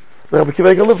happens. The Rabbi Akiva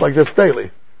Eiger lived like this daily.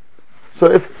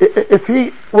 So if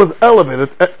he was elevated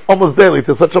almost daily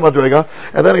to such a madriga,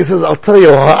 and then he says, I'll tell you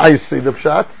how I see the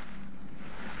pshat,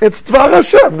 it's Dvar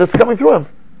Hashem that's coming through him.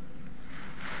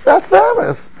 That's the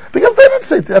Emes. Because they didn't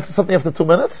say something after 2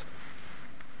 minutes.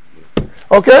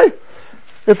 Okay?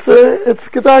 It's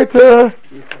kedai to...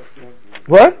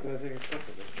 What?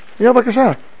 Yeah,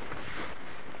 bakasha.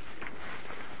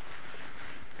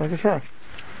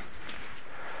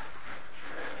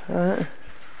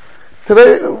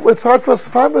 Today, it's hard for us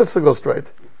 5 minutes to go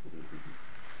straight.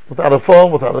 Without a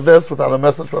phone, without a this, without a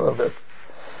message, without this.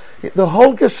 The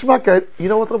whole geschmack, you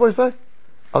know what the boys say?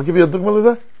 I'll give you a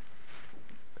dugma,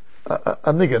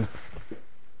 a niggin.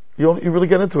 You really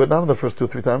get into it, not in the first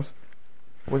 2-3 times.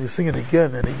 when you sing it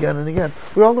again and again and again,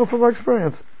 we all know from our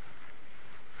experience.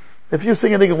 If you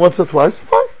sing it again once or twice,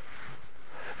 fine.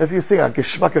 If you sing a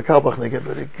Geschmack Kalbach again,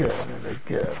 but again and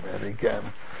again and again,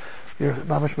 you're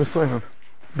mamash mesoyim.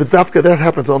 But dafka, that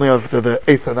happens only after the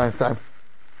 8th or 9th time.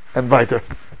 And weiter.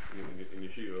 In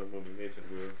your Shiur, when we made it,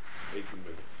 we were 18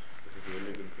 minutes. This is a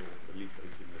niggin for at least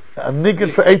 18 minutes. A niggin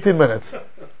for 18 minutes.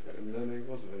 And then it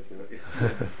wasn't 18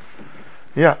 minutes.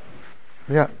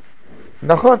 Yeah.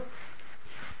 Nachon.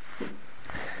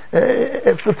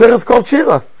 It's the Torah is called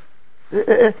Shira.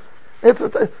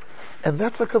 And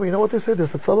that's a company. You know what they say?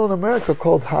 There's a fellow in America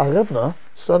called Ha'arevna,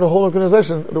 started a whole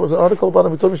organization. There was an article about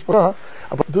him,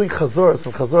 about doing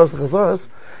chazoras.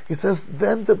 He says,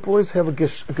 then the boys have a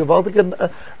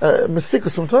gewaltige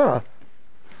mesikus from Torah.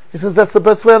 He says, that's the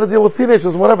best way to deal with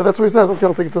teenagers, whatever. That's what he says. Okay,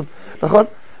 I'll take it soon.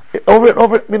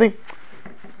 Over it, meaning,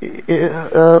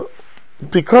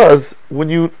 because when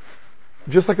you,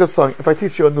 just like a song, if I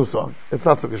teach you a new song, it's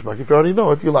not so geschmack. If you already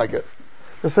know it, you like it.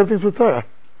 The same thing's with Torah.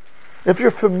 If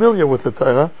you're familiar with the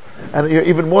Torah, and you're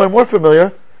even more and more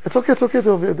familiar, it's okay,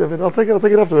 David. I'll take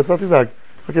it after. It's not too bad.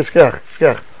 Okay,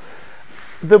 shkach.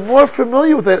 The more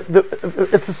familiar with it,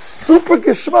 it's a super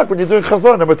geschmack when you're doing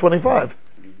Chazar number 25.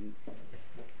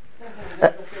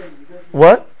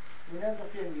 What? You know the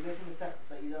feeling you go from the sex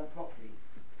that you learn properly.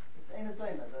 It's in a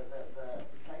donut,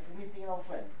 like meeting an old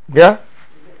friend. Yeah?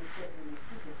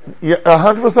 Yeah,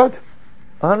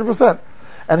 100%.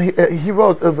 And he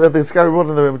wrote, this guy wrote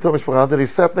in the Torah Mishpachah that he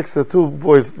sat next to the two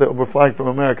boys that were flying from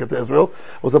America to Israel.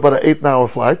 It was about an 8-hour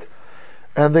flight.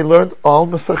 And they learned all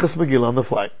Maseches Megillah on the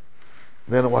flight.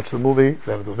 They had to watch the movie,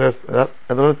 they had to do this, that,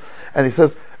 and he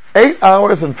says, 8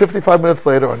 hours and 55 minutes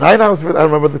later, or 9 hours, I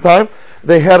don't remember the time,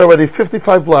 they had already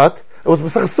 55 blat. It was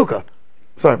Masechet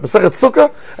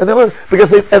Sukkah, and they learned, because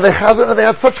they chazan, and they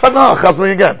had such hana,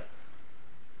 chazan again.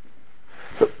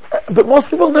 So, but most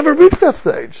people never reach that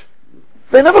stage.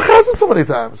 They never chazan so many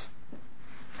times.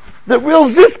 The real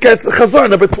zis gets the chazar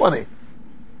number 20.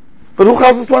 But who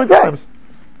chazans 20 times?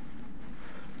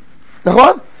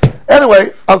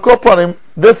 Anyway, I'll go upon him.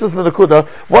 This is the Nakuda.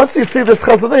 Once you see this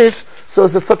chazanish, so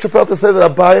is it such a part to say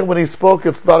that Abaye, when he spoke,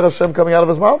 it's Dvar Hashem coming out of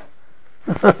his mouth?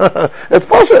 It's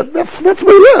bullshit. That's where he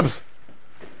lives.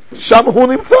 Sham hu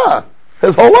nimtza.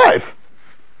 His whole life.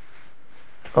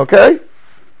 Okay?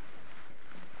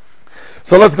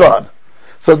 So let's go on.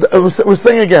 So we're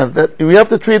saying again that we have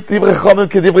to treat Divrei Chachamim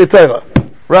k'Divrei Torah.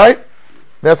 Right?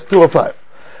 That's 205.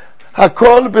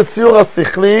 Hakol b'tziur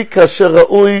hasichli kasher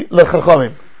ra'ui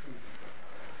lechachamim.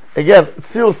 Again,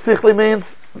 tziur sichli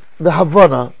means the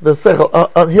Havana, the sechel.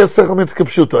 Here sechel means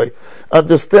kipshutoi.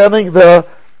 Understanding the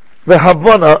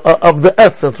Havana of the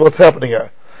essence, what's happening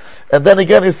here. And then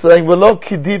again he's saying, v'lo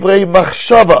ki divrei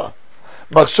machshava.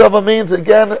 Machshava means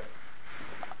again,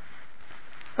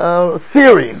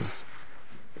 theories.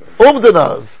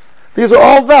 Umdanas. These are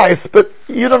all nice, but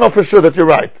you don't know for sure that you're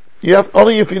right. You have,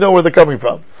 only if you know where they're coming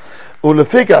from.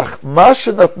 Ulefikach, ma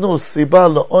shenatnu siba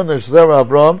le'onesh zera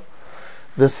Avram,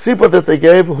 the siba that they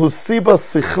gave, whose siba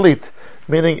sichlit,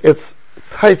 meaning it's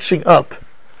touching up,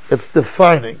 it's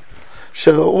defining.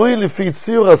 Shera'ui lifi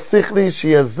tziur hasichli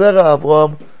sheyeh zera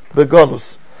Avram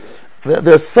begolus.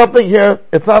 There's something here,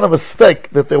 it's not a mistake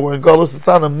that they were in Golus, it's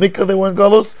not a mikra they were in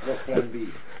Golus.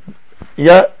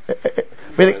 Yeah,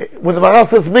 meaning, when the Maharal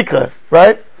says mikra,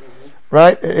 right? Mm-hmm.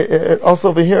 Right? Also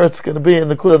over here it's going to be in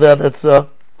the Kuda that it's,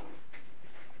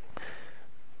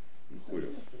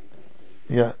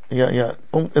 yeah.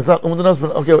 It's not Umdanas,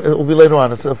 but okay, it will be later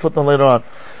on. It's a footnote later on.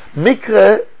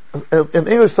 Mikra, in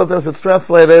English sometimes it's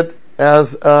translated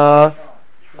as, a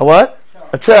what?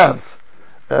 A chance.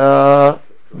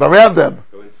 Random.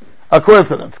 A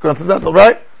coincidence. Coincidental,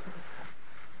 right?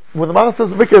 When the Maharal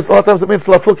says mikra, a lot of times it means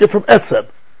lafukya from etzem.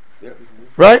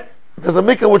 Right? There's a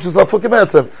mikra which is lafukya from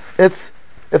etzem. It's,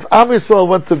 if Am Yisrael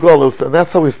went to Golus, and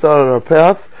that's how we started our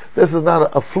path, this is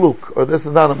not a fluke, or this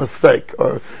is not a mistake,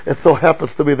 or it so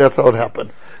happens to be that's how it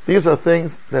happened. These are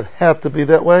things that had to be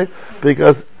that way,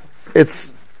 because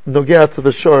it's nogea to the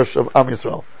shorish of Am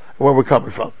Yisrael, where we're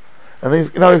coming from. And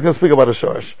now he's going to speak about a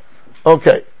shorish.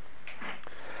 Okay.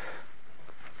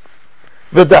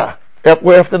 Veda.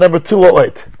 We're after number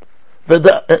 208.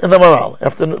 Veda, in the Maharal.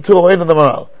 After 208 in the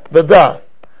Maharal. Veda.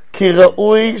 Ki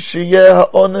ra'ui sheyeh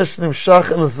ha'onesh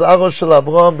nimshach el zaro shel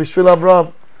Abraham b'shvil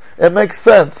Abraham. It makes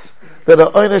sense that an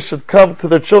onesh should come to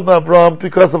the children of Abraham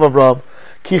because of Abraham.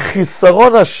 Ki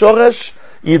chisaron ha'shoresh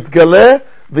yitgaleh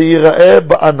v'yira'eh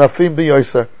ba'anafim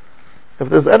b'yoser. If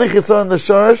there's any chisaron in the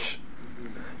shoresh,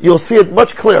 you'll see it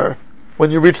much clearer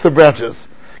when you reach the branches.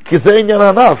 Ki ze inyan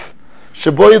hanaf.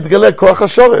 שבו יתגלה כוח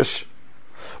השורש.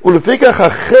 ולפיכך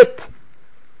החטא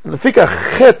לפיכך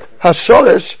חטא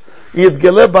השורש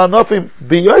יתגלה בענפים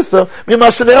ביוסר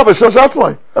ממה שנראה בשורש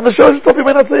עצמי. And the shorish itself you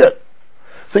may not see it.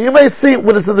 So you may see,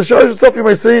 when it's in the shorish itself you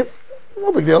may see,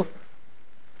 no big deal.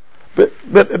 But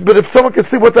if someone can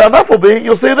see what the anaf will be,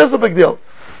 you'll see it is a big deal.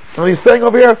 And he's saying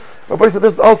over here, Rabbi said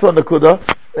this is also a nakuda,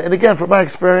 and again, from my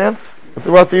experience,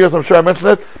 throughout the years, I'm sure I mentioned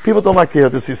it, people don't like to hear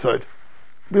this side.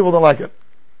 People don't like it.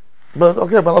 But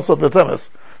okay, malasot b'tzemes.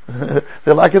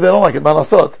 They like it, they don't like it,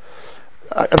 malasot.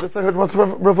 This I heard once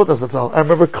from Rav Utas. I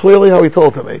remember clearly how he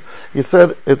told to me. He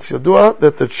said, it's yadua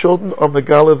that the children are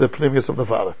megala the pnimius of the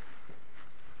father.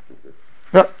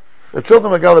 Yeah, the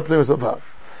children are megala the pnimius of the father.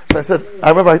 So I said, I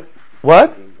remember,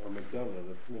 what?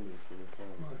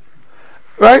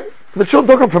 Right? The children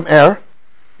don't come from air.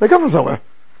 They come from somewhere.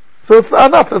 So it's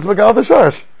enough. That's megala the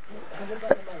shorish.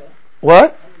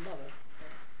 What?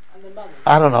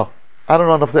 I don't know. I don't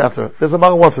know enough to answer. There's a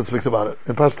Maharal once that speaks about it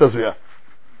in Parshat Tezriah.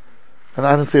 And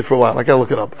I didn't see it for a while. I gotta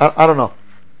look it up. I don't know.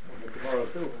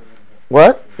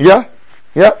 What? Yeah?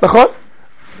 Yeah? Nachon?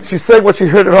 She's saying what she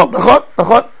heard at home. Nachon?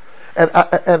 Nachon?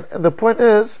 And the point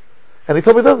is, and he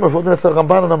told me that's a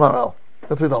Ramban and a Maharal.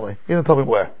 That's what he told me. He didn't tell me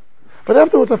where. But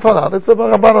afterwards I found out. It's a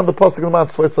Ramban on the Pasuk of the Mount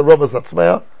Tzvayis Arobas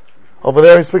Atzmeya. Over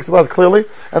there he speaks about it clearly.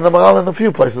 And the Maharal in a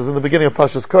few places. In the beginning of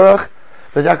Pashas Korach,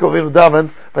 that Yaakov Avinu davened,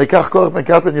 Vayikach Korach ben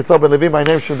Katrin Yitzhak ben Levi, my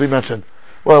name should be mentioned.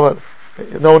 Well,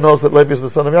 no one knows that Levi is the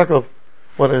son of Yaakov.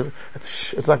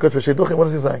 It's not good for Shidduchim. What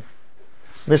is he saying?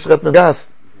 Nishret Nagas.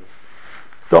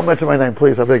 Don't mention my name,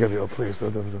 please. I beg of you, please.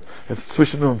 It's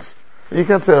Tzvishanuns. You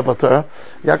can't say that about Torah.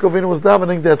 Yaakov Avinu was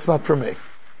davening. That's not for me.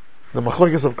 The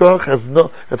Machlokes of Korach has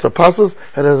no. It's apostles.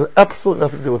 It has absolutely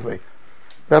nothing to do with me.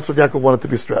 That's what Yaakov wanted to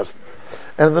be stressed.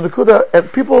 And the Nakuda,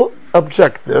 and people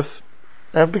object this,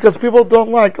 and because people don't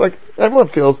like everyone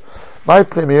feels, my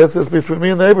pnimius is between me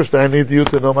and the Eberstein. I need you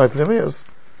to know my pnimius.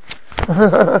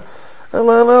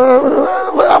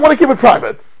 I want to keep it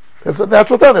private. It's a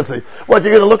natural tendency. What,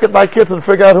 you're going to look at my kids and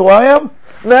figure out who I am?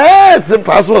 Nah, it's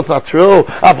impossible. It's not true.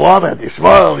 Avraham and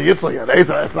Yishmael, Yitzchak and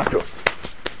Esau. It's not true.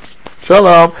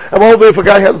 Shalom. And what will be if a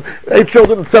guy has 8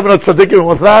 children and 7 are tzaddikim and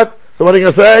what's that? So what are you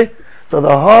going to say? So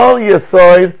the whole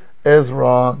Yesoid is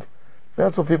wrong.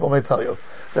 That's what people may tell you.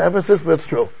 The emphasis, but it's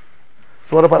true.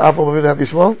 So what about Avraham and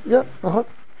Yishmael? Yeah,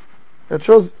 it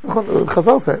shows,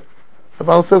 Chazal say it. The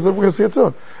Bible says that we're going to see it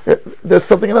soon. There's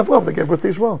something in Avraham that gave birth to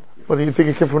Yishmael. What do you think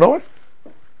it came from nowhere?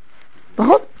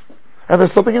 And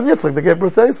there's something in Yitzchak that gave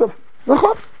birth to Esau.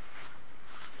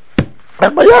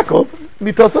 And by Yaakov,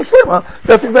 Mitos Hashlema,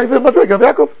 that's exactly the Madrig of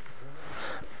Yaakov.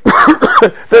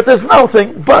 That there's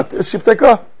nothing but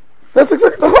Shifteka. That's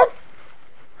exactly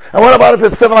And what about if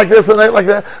it's 7 like this and 8 like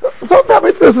that? So that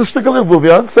means there's a shtickle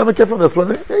Vuvia, 7 came from this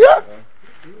one. Yeah.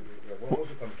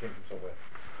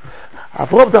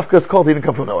 Avraham Dafka is called he didn't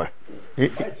come from nowhere.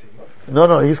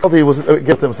 No, he's called he was a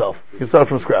gift himself. He started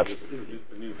from scratch.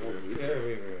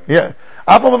 Yeah.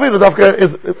 Avraham Avinu Dafka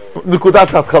is Nukudat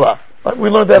Hatchala. We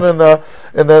learned that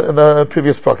in the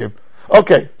previous program.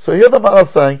 Okay, so here the Maharal is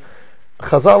saying,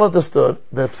 Chazal understood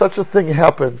that if such a thing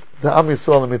happened to Am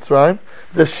Yisrael in Mitzrayim,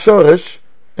 the Shorish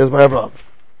is by Avraham.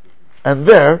 And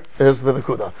there is the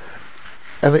Nukuda.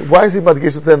 And why is he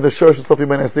Madgish saying the Shorish itself, you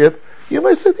may not see it? You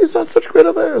may say these aren't such great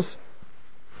affairs.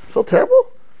 So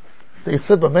terrible? They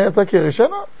said, but man, you want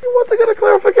to get a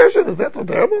clarification. Is that so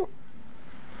terrible?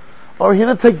 Or he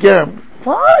didn't take Gerim.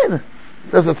 Fine.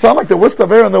 Does it sound like the worst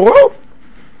affair in the world?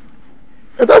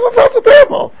 It doesn't sound so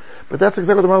terrible. But that's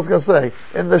exactly what the Maharal is going to say.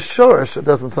 In the Shorish, it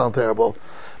doesn't sound terrible.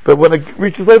 But when it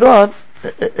reaches later on,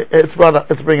 it's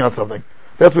bringing out something.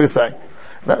 That's what he's saying.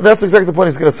 Now, that's exactly the point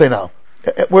he's going to say now.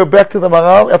 We're back to the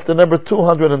Maharal after number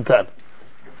 210.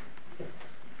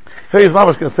 Here he's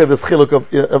mamash going to say this chiluk of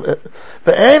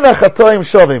ve'ein hachatoim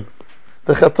shovim.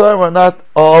 The chatoim are not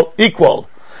all equal.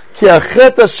 Ki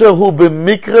achet asher hu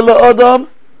b'mikre le'adam,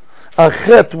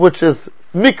 achet which is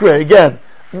mikre, again,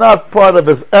 not part of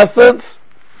his essence,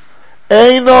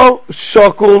 eino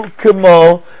shokul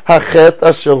kemo hachet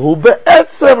asher hu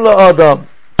be'etzem le'adam.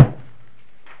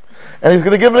 And he's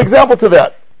going to give an example to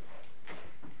that.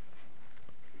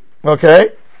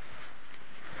 Okay?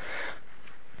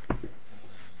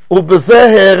 ובזה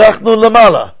הערכנו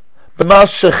למעלה, במה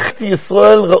שחטא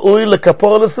ישראל ראוי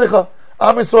לכפור לסליחה.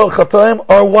 עם ישראל חטאים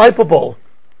are wipeable,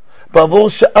 בעבור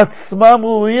שעצמם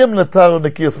ראויים לתר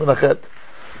ונקיוס מן החטא.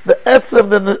 בעצם,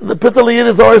 the pitaliyid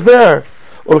is always there.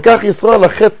 ולכך ישראל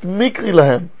החטא מקרי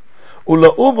להם,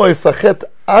 ולאומו יש החטא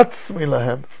עצמי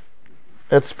להם.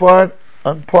 It's part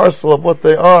and parcel of what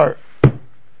they are.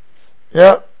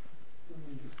 Yeah?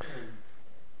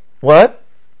 What?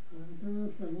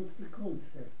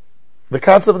 The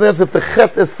concept is if the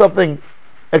chet is something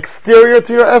exterior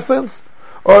to your essence,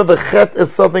 or the chet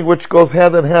is something which goes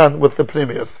hand in hand with the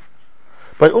pnimius.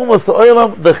 By Umas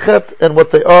Oilam, the chet and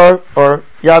what they are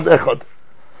yad echad.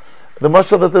 The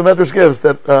mashal that the Medrash gives,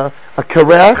 that a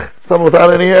karach, some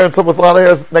without any hair and some with a lot of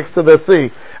hair, next to the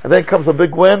sea. And then comes a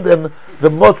big wind and the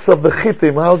mutz of the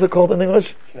chitim, how's it called in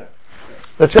English? Chaff.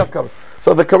 The chaff comes.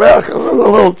 So the karach, a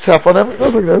little chaff on him, it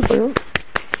goes like this.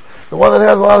 The one that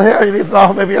has a lot of hair, he needs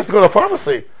now, maybe he has to go to a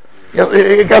pharmacy.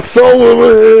 He got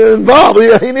so involved,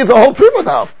 he needs a whole treatment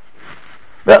now.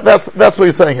 That's what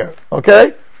he's saying here.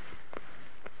 Okay?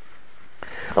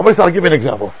 I'll give you an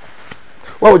example.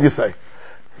 What would you say?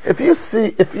 If you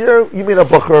meet a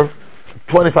bucher,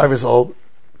 25 years old,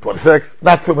 26,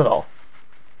 not from at all.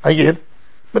 A yid,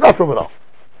 but not from at all.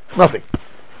 Nothing.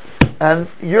 And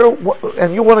you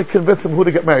want to convince him who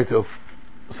to get married to.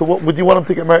 So what would you want him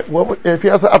to get married? If he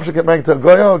has the option to get married to a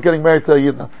goya or getting married to a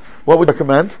yidna, what would you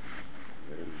recommend?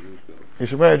 He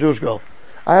should marry a Jewish girl.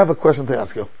 I have a question to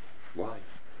ask you.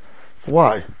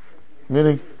 Why?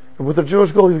 Meaning, with a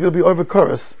Jewish girl, he's going to be over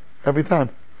chorus every time.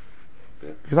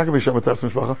 He's not going to be Shemet Tefs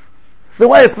Mishpacha. The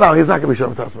way it's now, he's not going to be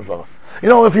Shemet Tefs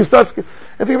Mishpacha.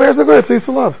 If he marries a goya, it's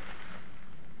for love.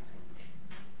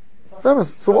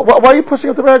 So why are you pushing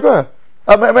him to marry a goya?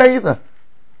 Marry Yidna?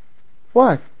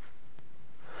 Why?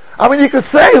 I mean, you could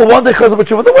say one day chazal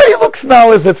b'tshuva. The way he looks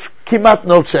now is it's kimat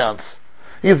no chance.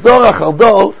 He's dorach al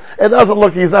do. It doesn't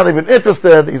look. He's not even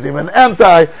interested. He's even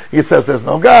anti. He says there's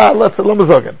no God. Let's say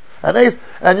l'mazogan. And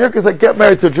you're going to say get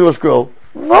married to a Jewish girl.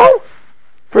 No,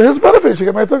 for his benefit, you should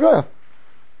get married to a goya.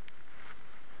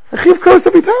 A chiv curse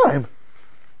every time.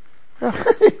 You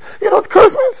know what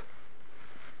curse means?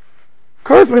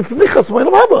 Curse means nichas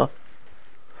me'elam haba.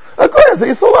 A goya is a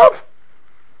yisrael love.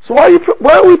 So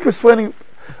why are we persuading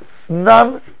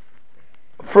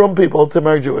non-from people to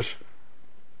marry Jewish?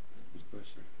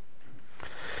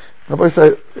 Nobody say.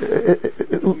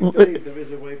 There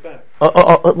is a way back.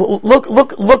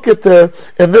 Look at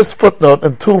in this footnote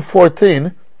in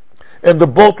 214, in the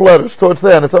bold letters towards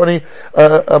the end. It's only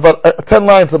about 10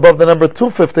 lines above the number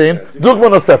 215. Dugma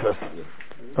Nosefes.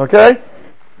 Okay.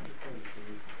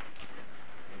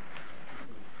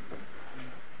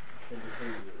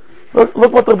 Look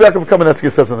what the Rabbi Yaakov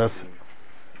Kamenetsky says in this.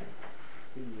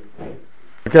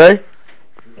 Okay?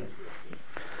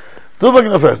 Do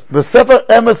begin first. Sefer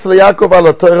emes liYaakov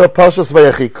al Torah Parshas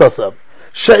Vayechi Kosav.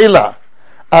 Sheila.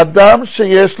 Adam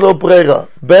sheyesh lo brera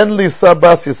ben lisa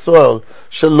bas Yisrael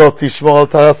shelo tishmor al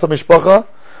taras hamishpacha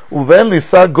uben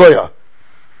lisa goya.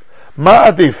 Ma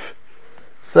adif?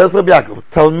 Says Rabbi Yaakov.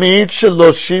 Talmid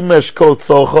shelo shimesh kol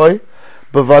tzorchoi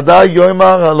bevadai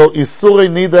yoimar alo isurei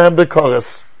nidahem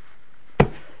bekores.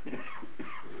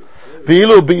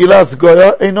 ואילו בעילת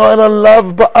גויה אינו אלא לאו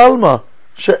בעלמא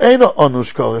שאינו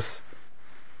אונוש קורס.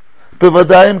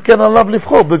 בוודאי אם כן עליו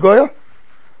לבחור בגויה.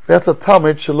 That's a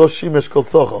talmid שלא שימש כל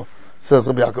צורכו, says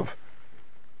רבי יעקב.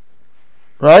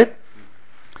 Right?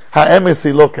 האמס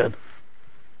היא לא כן.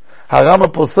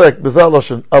 הרמב"ם פוסק בזה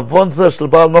הלושן, עוון זה של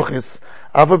בעל נוכיס,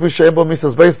 אף על פי שאין בו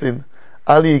מיסס בייסדין,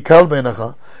 אל ייקל בעיניך,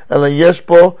 אלא יש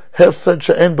בו הפסד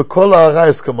שאין בכל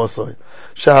הערייס כמוסוי.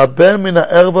 שהבן מן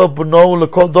הערבה בנו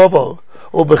לכל דובר,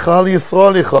 ובכלל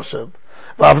ישראל יחושב,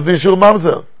 ואף בישור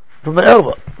ממזר, from the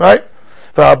ערבה, right?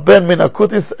 והבן מן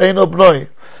הקוטיס אינו בנוי,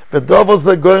 ודובר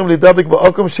זה גורם להידבק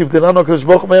בעוקם שהבדילנו הקדוש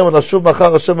ברוך הוא מהם ולשוב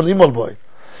מאחר השם אל אימול בוי.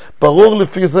 ברור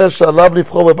לפי זה שעליו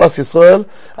לבחור בבס ישראל,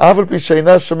 אף על פי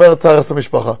שאינה שומר את הרס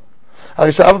המשפחה.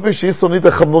 הרי שאף על פי שאיסור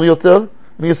נידה חמור יותר,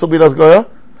 מאיסור בילס גויה,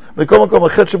 בכל מקום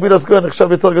החטא של בילס גויה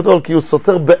נחשב יותר גדול, כי הוא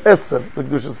סותר בעצם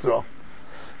בקדוש ישראל.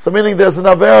 So meaning there's an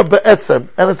avera be'etzem,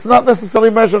 and it's not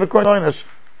necessarily measured according to Einish.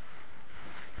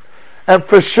 And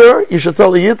for sure, you should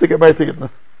tell the Yid to get married to Yidna.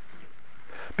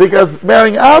 Because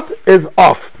marrying out is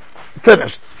off.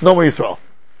 Finished. No more Yisrael.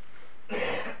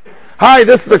 Hi,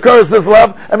 this is a curse, this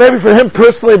love, and maybe for him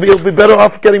personally, he'll be better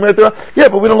off getting married to her. Yeah,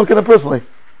 but we don't look at it personally.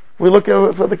 We look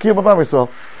at for the kiyum of Am Yisrael.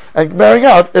 And marrying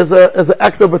out is an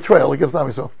act of betrayal against Am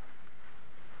Yisrael.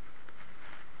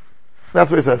 That's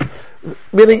what he says.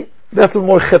 Meaning, that's a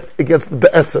more chet against the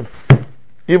be'etzim,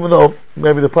 even though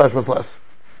maybe the punishment's less.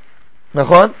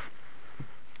 Nachon?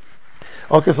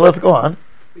 Okay, so let's go on.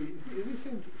 If he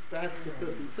thinks bad to the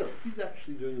person himself, he's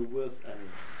actually doing a worse act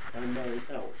and marrying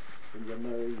out than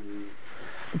marrying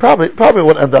the... Probably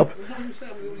would end up.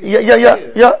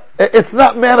 Yeah. It's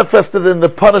not manifested in the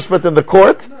punishment in the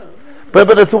court,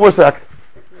 but it's a worse act.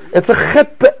 It's a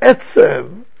chet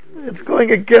be'etzim. It's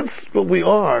going against what we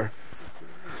are.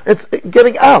 It's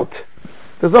getting out.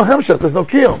 There's no hemshet, there's no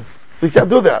kiyum. We can't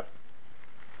do that.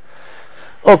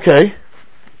 Okay,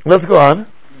 let's go on.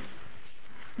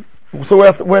 So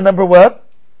we're number what?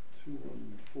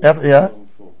 214.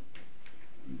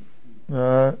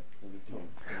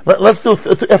 Let's do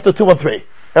after 213.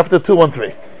 After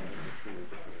 213.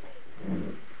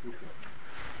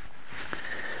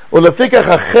 ולפיכך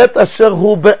החטא אשר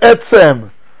הוא בעצם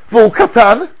והוא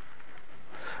קטן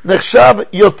נחשב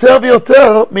יותר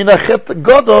ויותר מן החטא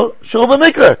גדול שהוא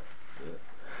במקרה,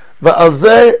 ועל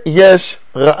זה יש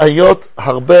ראיות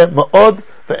הרבה מאוד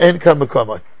ואין כאן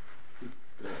מקומות.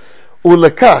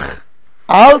 ולכך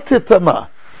אל תטמע,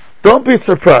 don't be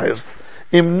surprised,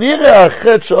 אם נראה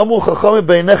החטא שאמרו חכמים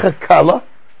בעיניך קלה,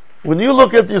 when you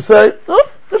look at it you say,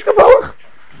 יש כפלך,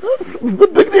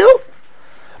 big deal,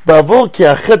 בעבור כי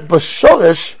החטא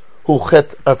בשורש הוא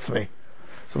חטא עצמי.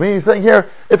 So meaning he's saying here,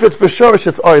 if it's b'shorish,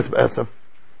 it's always b'etzem.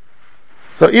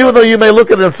 So even though you may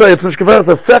look at it and say it's nishkaver,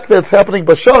 the fact that it's happening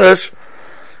b'shorish,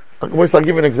 I'll give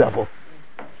you an example.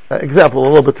 Example a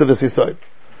little bit to this side.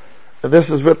 And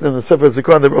this is written in the Sefer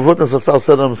Zikron that Rav Hutner Zatzal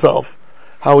said himself,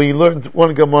 how he learned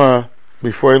one Gemara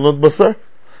before he learned Musar,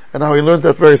 and how he learned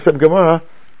that very same Gemara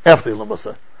after he learned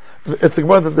Musar. It's a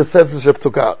Gemara that the censorship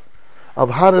took out of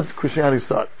how did Christianity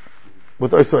start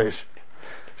with Oisoish.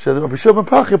 Rabbi Shimon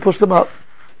Pachya pushed him out.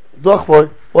 Doch boy,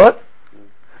 what?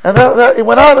 And he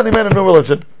went out and he made a new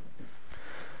religion.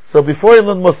 So before he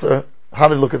learned Musar, how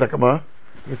did he look at that Gemara?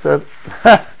 He said,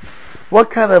 what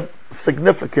kind of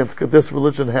significance could this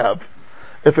religion have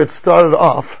if it started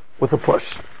off with a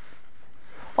push?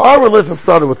 Our religion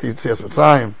started with the Yitzias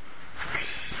Mitzrayim.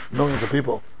 Millions of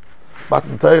people.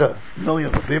 Matan Torah,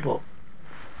 millions of people.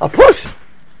 A push!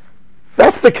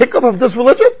 That's the kickoff of this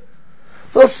religion?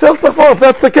 So if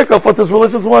that's the kickoff, what this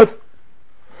religion's worth.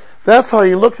 That's how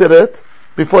he looked at it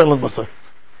before he learned Musar.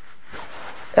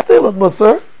 After he learned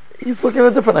Musar, he's looking at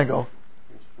a different angle.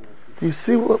 Do you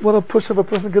see what a push of a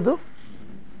person could do?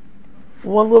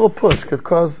 One little push could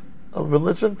cause a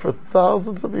religion for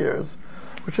thousands of years,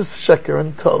 which is sheker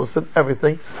and toast and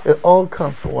everything. It all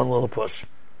comes from one little push.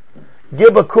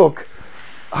 Give a cook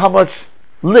how much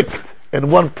licked in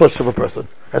one push of a person,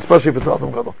 especially if it's Adam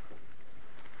Gadol.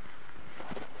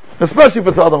 Especially if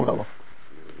it's Adam Gadol.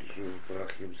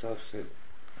 Himself said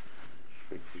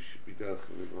that you should be dark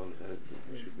with one hand,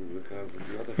 you should be Mekar with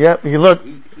the other. Yeah, he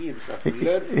learned.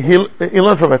 He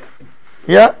learned from it.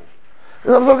 Yeah.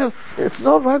 It's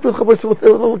not right with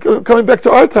coming back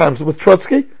to our times with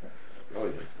Trotsky.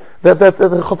 That the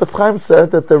Chofetz Chaim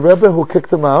said that the Rebbe who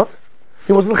kicked him out,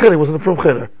 he wasn't Cheder, he wasn't from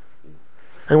Cheder.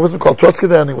 And he wasn't called Trotsky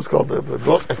then, he was called,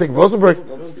 I think Rosenberg.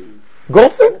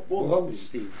 Goldstein?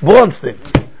 Bronstein.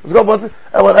 It was called Bronstein,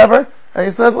 and whatever. And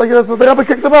he said, like this, the Rebbe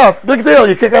kicked him out. Big deal,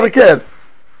 you kick out a kid.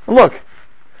 And look,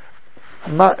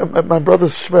 my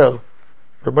brother's Shver,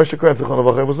 Moshe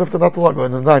Cohen, was lifted not too long ago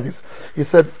in the 90s. He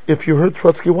said, if you heard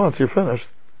Trotsky once, you're finished.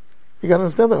 You gotta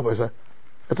understand that, Rabbi say.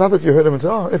 It's not that you heard him and say,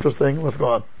 oh, interesting, let's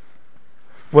go on.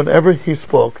 Whenever he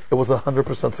spoke, it was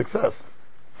 100% success,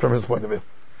 from his point of view.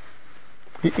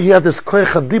 He had this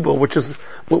koyach hadibur, which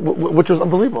is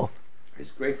unbelievable.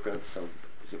 His great-grandson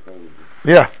is a probably.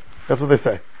 Yeah, that's what they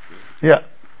say. Yeah.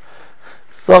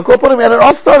 So I'll go upon him, and it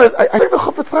all started, I think the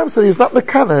Chofetz Chaim said he's not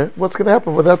mekane, what's going to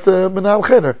happen with that Maharal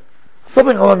Cheder.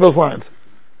 Something along those lines.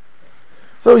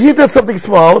 So he did something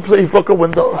small, he broke a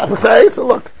window, so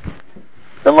look.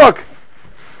 And look.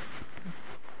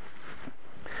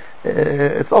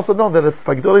 It's also known that if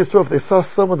by Gdolei Yisrael, if they saw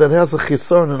someone that has a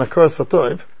chisorn and a kar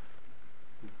satoiv,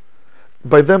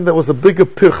 by them there was a bigger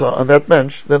pircha on that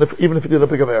bench than even if he did a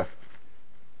big aver.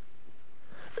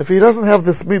 If he doesn't have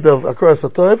this midah of akar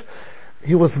satoiv,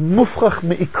 he was mufchach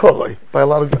me'ikoroi by a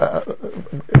lot of.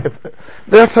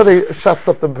 That's how they shot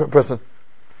up the person,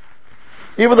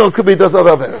 even though it could be does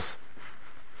other averes.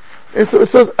 It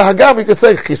says hagam. You could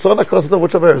say chisorn akar satoiv.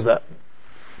 Which aver is that?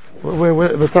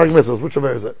 The Targum Mitzvahs, which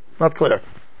aver is it? Not clear.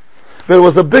 But it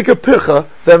was a bigger pircha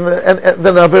than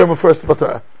the aver first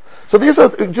Torah. So these are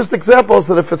just examples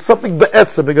that if it's something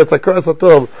be'etzim, because Hakar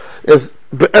Satov is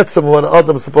be'etzim what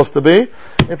Adam is supposed to be,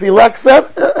 if he lacks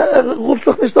that,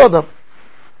 Ruftzach Nisht Adam.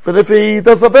 But if he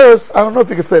does averes, I don't know if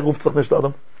you could say Ruftzach Nisht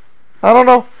Adam. I don't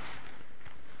know.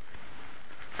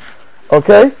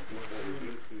 Okay?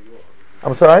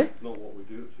 I'm sorry? Not what we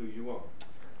do, it's who you are.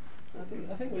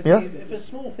 I think with if a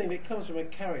small thing that comes from a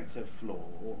character flaw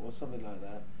or something like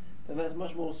that, then that's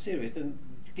much more serious than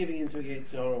giving into a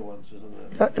Yetzirah once or something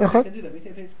like that. I can do that.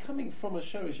 If it's coming from a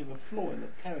shorish of a flaw in the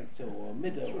character or a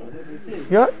midah or whatever it is,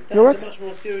 you're right. That's a much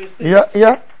more serious thing.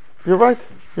 Yeah, you're right.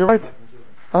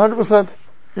 100%.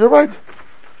 You're right.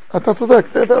 That's what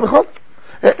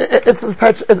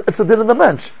it's a din in the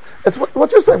mensch. It's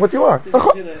what you're saying, what you are. This is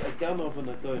a ganov and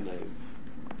a gonev.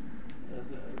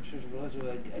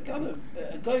 a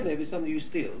gonev is somebody who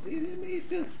steals. He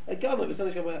steals. A gonev is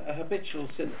somebody who's a habitual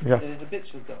sinner. Yeah. A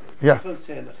habitual gonev. Yeah.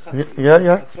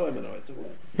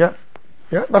 Yeah.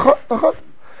 Yeah. Nachon.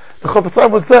 The Chofetz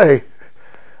Chaim would say,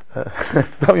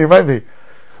 stop, you remind me,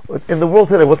 in the world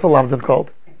today, what's a lamdan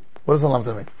called? What does a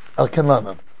lamdan mean? Al-ken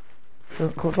lamdan.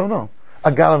 Chofetz Chaim no.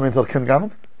 A ganem means al-ken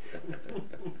ganem?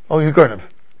 Oh, you're going to.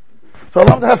 So a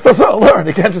lamdan has to learn.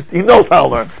 He can't just, he knows how to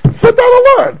learn. Sit down and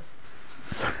learn.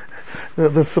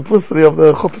 The simplicity of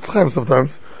the Chofetz Chaim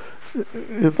sometimes,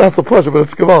 it's not so pleasant, but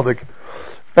it's gewaldig.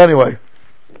 Anyway.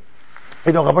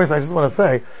 You know, Rabbi, I just want to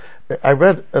say, I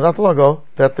read not too long ago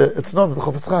that it's known that the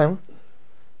Chofetz Chaim,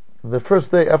 the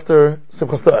first day after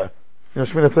Simchas Torah, you know,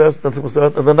 Shemini Atzeres, then Simchas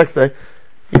Torah, and the next day,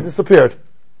 he disappeared.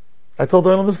 I told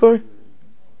Oilam the story?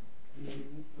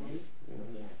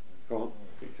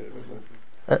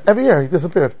 Every year he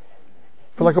disappeared.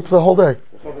 For like up to the whole day.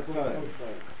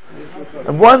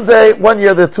 And one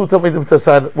year the two told me to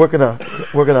decide, we're gonna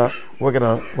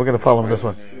follow him this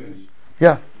one.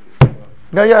 Yeah.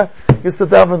 Yeah. Used to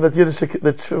daven that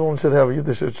the children should have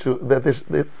Yiddish shoes, that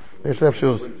they should have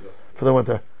shoes for the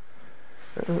winter.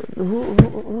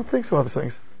 Who thinks about these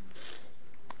things?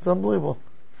 It's unbelievable.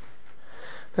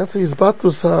 That's his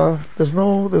batus. There's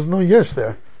no yesh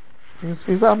there. He's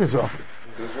Amisrael.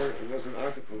 There was an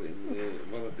article in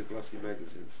one of the glossy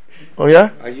magazines. Oh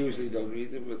yeah? I usually don't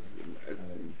read it, but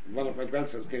one of my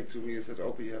grandsons came to me and said,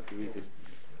 "Oh, you have to read it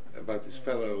about this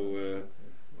fellow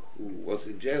who was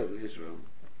in jail in Israel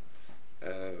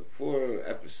for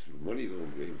money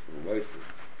laundering for Weissen.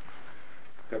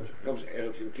 Comes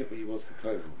Erev Yom Kippur, he wants to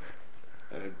tie him,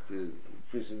 and the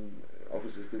prison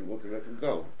officers didn't want to let him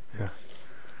go. Yeah.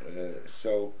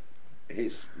 So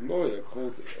his lawyer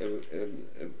called an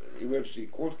emergency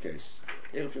court case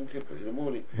Erev Yom Kippur in the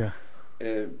morning. Yeah.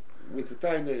 With the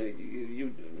time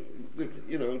you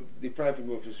deprive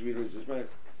him of his religious right.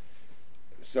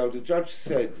 So the judge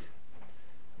said,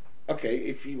 okay,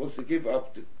 if he wants to give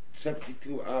up the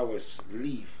 72 hours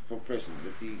leave from prison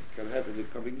that he can have in the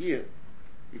coming year,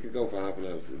 he can go for half an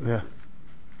hour. Yeah.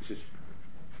 He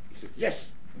said yes,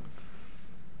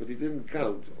 but he didn't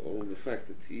count on the fact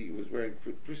that he was wearing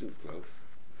prison clothes.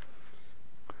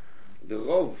 The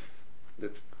Rov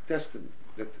that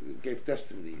gave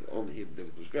testimony on him that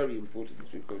it was very important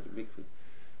that we go to mikveh,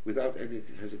 without any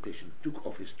hesitation, took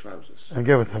off his trousers and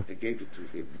gave it to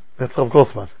him. That's Rav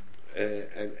Grossman.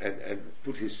 And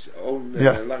put his own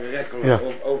lange record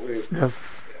over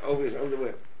his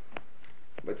underwear.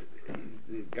 But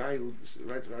the guy who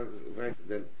writes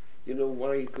then, you know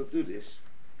why he could do this?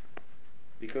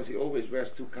 Because he always wears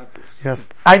two couples. Yes,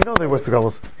 I know they wear two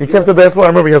couples. He came to the bathroom. I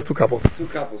remember he has two couples. Two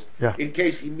couples. Yeah. In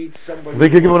case he meets somebody. They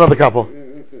could give him another couple.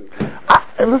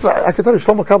 And listen, I can tell you,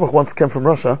 Shlomo Kabach once came from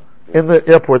Russia in the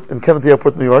airport, in Kennedy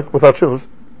Airport, New York, without shoes.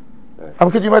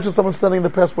 Could you imagine someone standing in the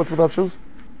passport without shoes?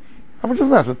 Just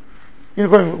imagine. You know,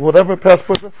 going whatever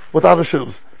passport without his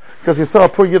shoes, because he saw a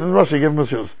poor kid in Russia, he gave him his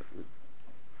shoes.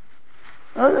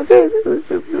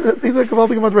 These are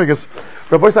Kavaldik Madrigas.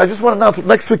 Rabbi, I just want to announce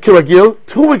next week Kiragil.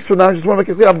 2 weeks from now, I just want to make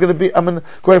it clear, I'm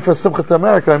going for Simcha to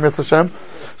America, in Mitzvah Hashem.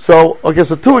 So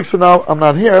 2 weeks from now, I'm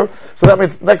not here. So that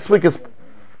means next week is,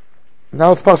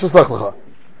 now it's Parshas Lech Lecha.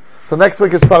 So next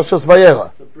week is Parshas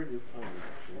Vayera.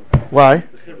 Why?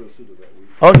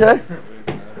 Okay,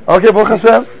 Baruch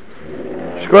Hashem.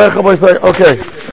 Shkoyach, Rabbi, okay.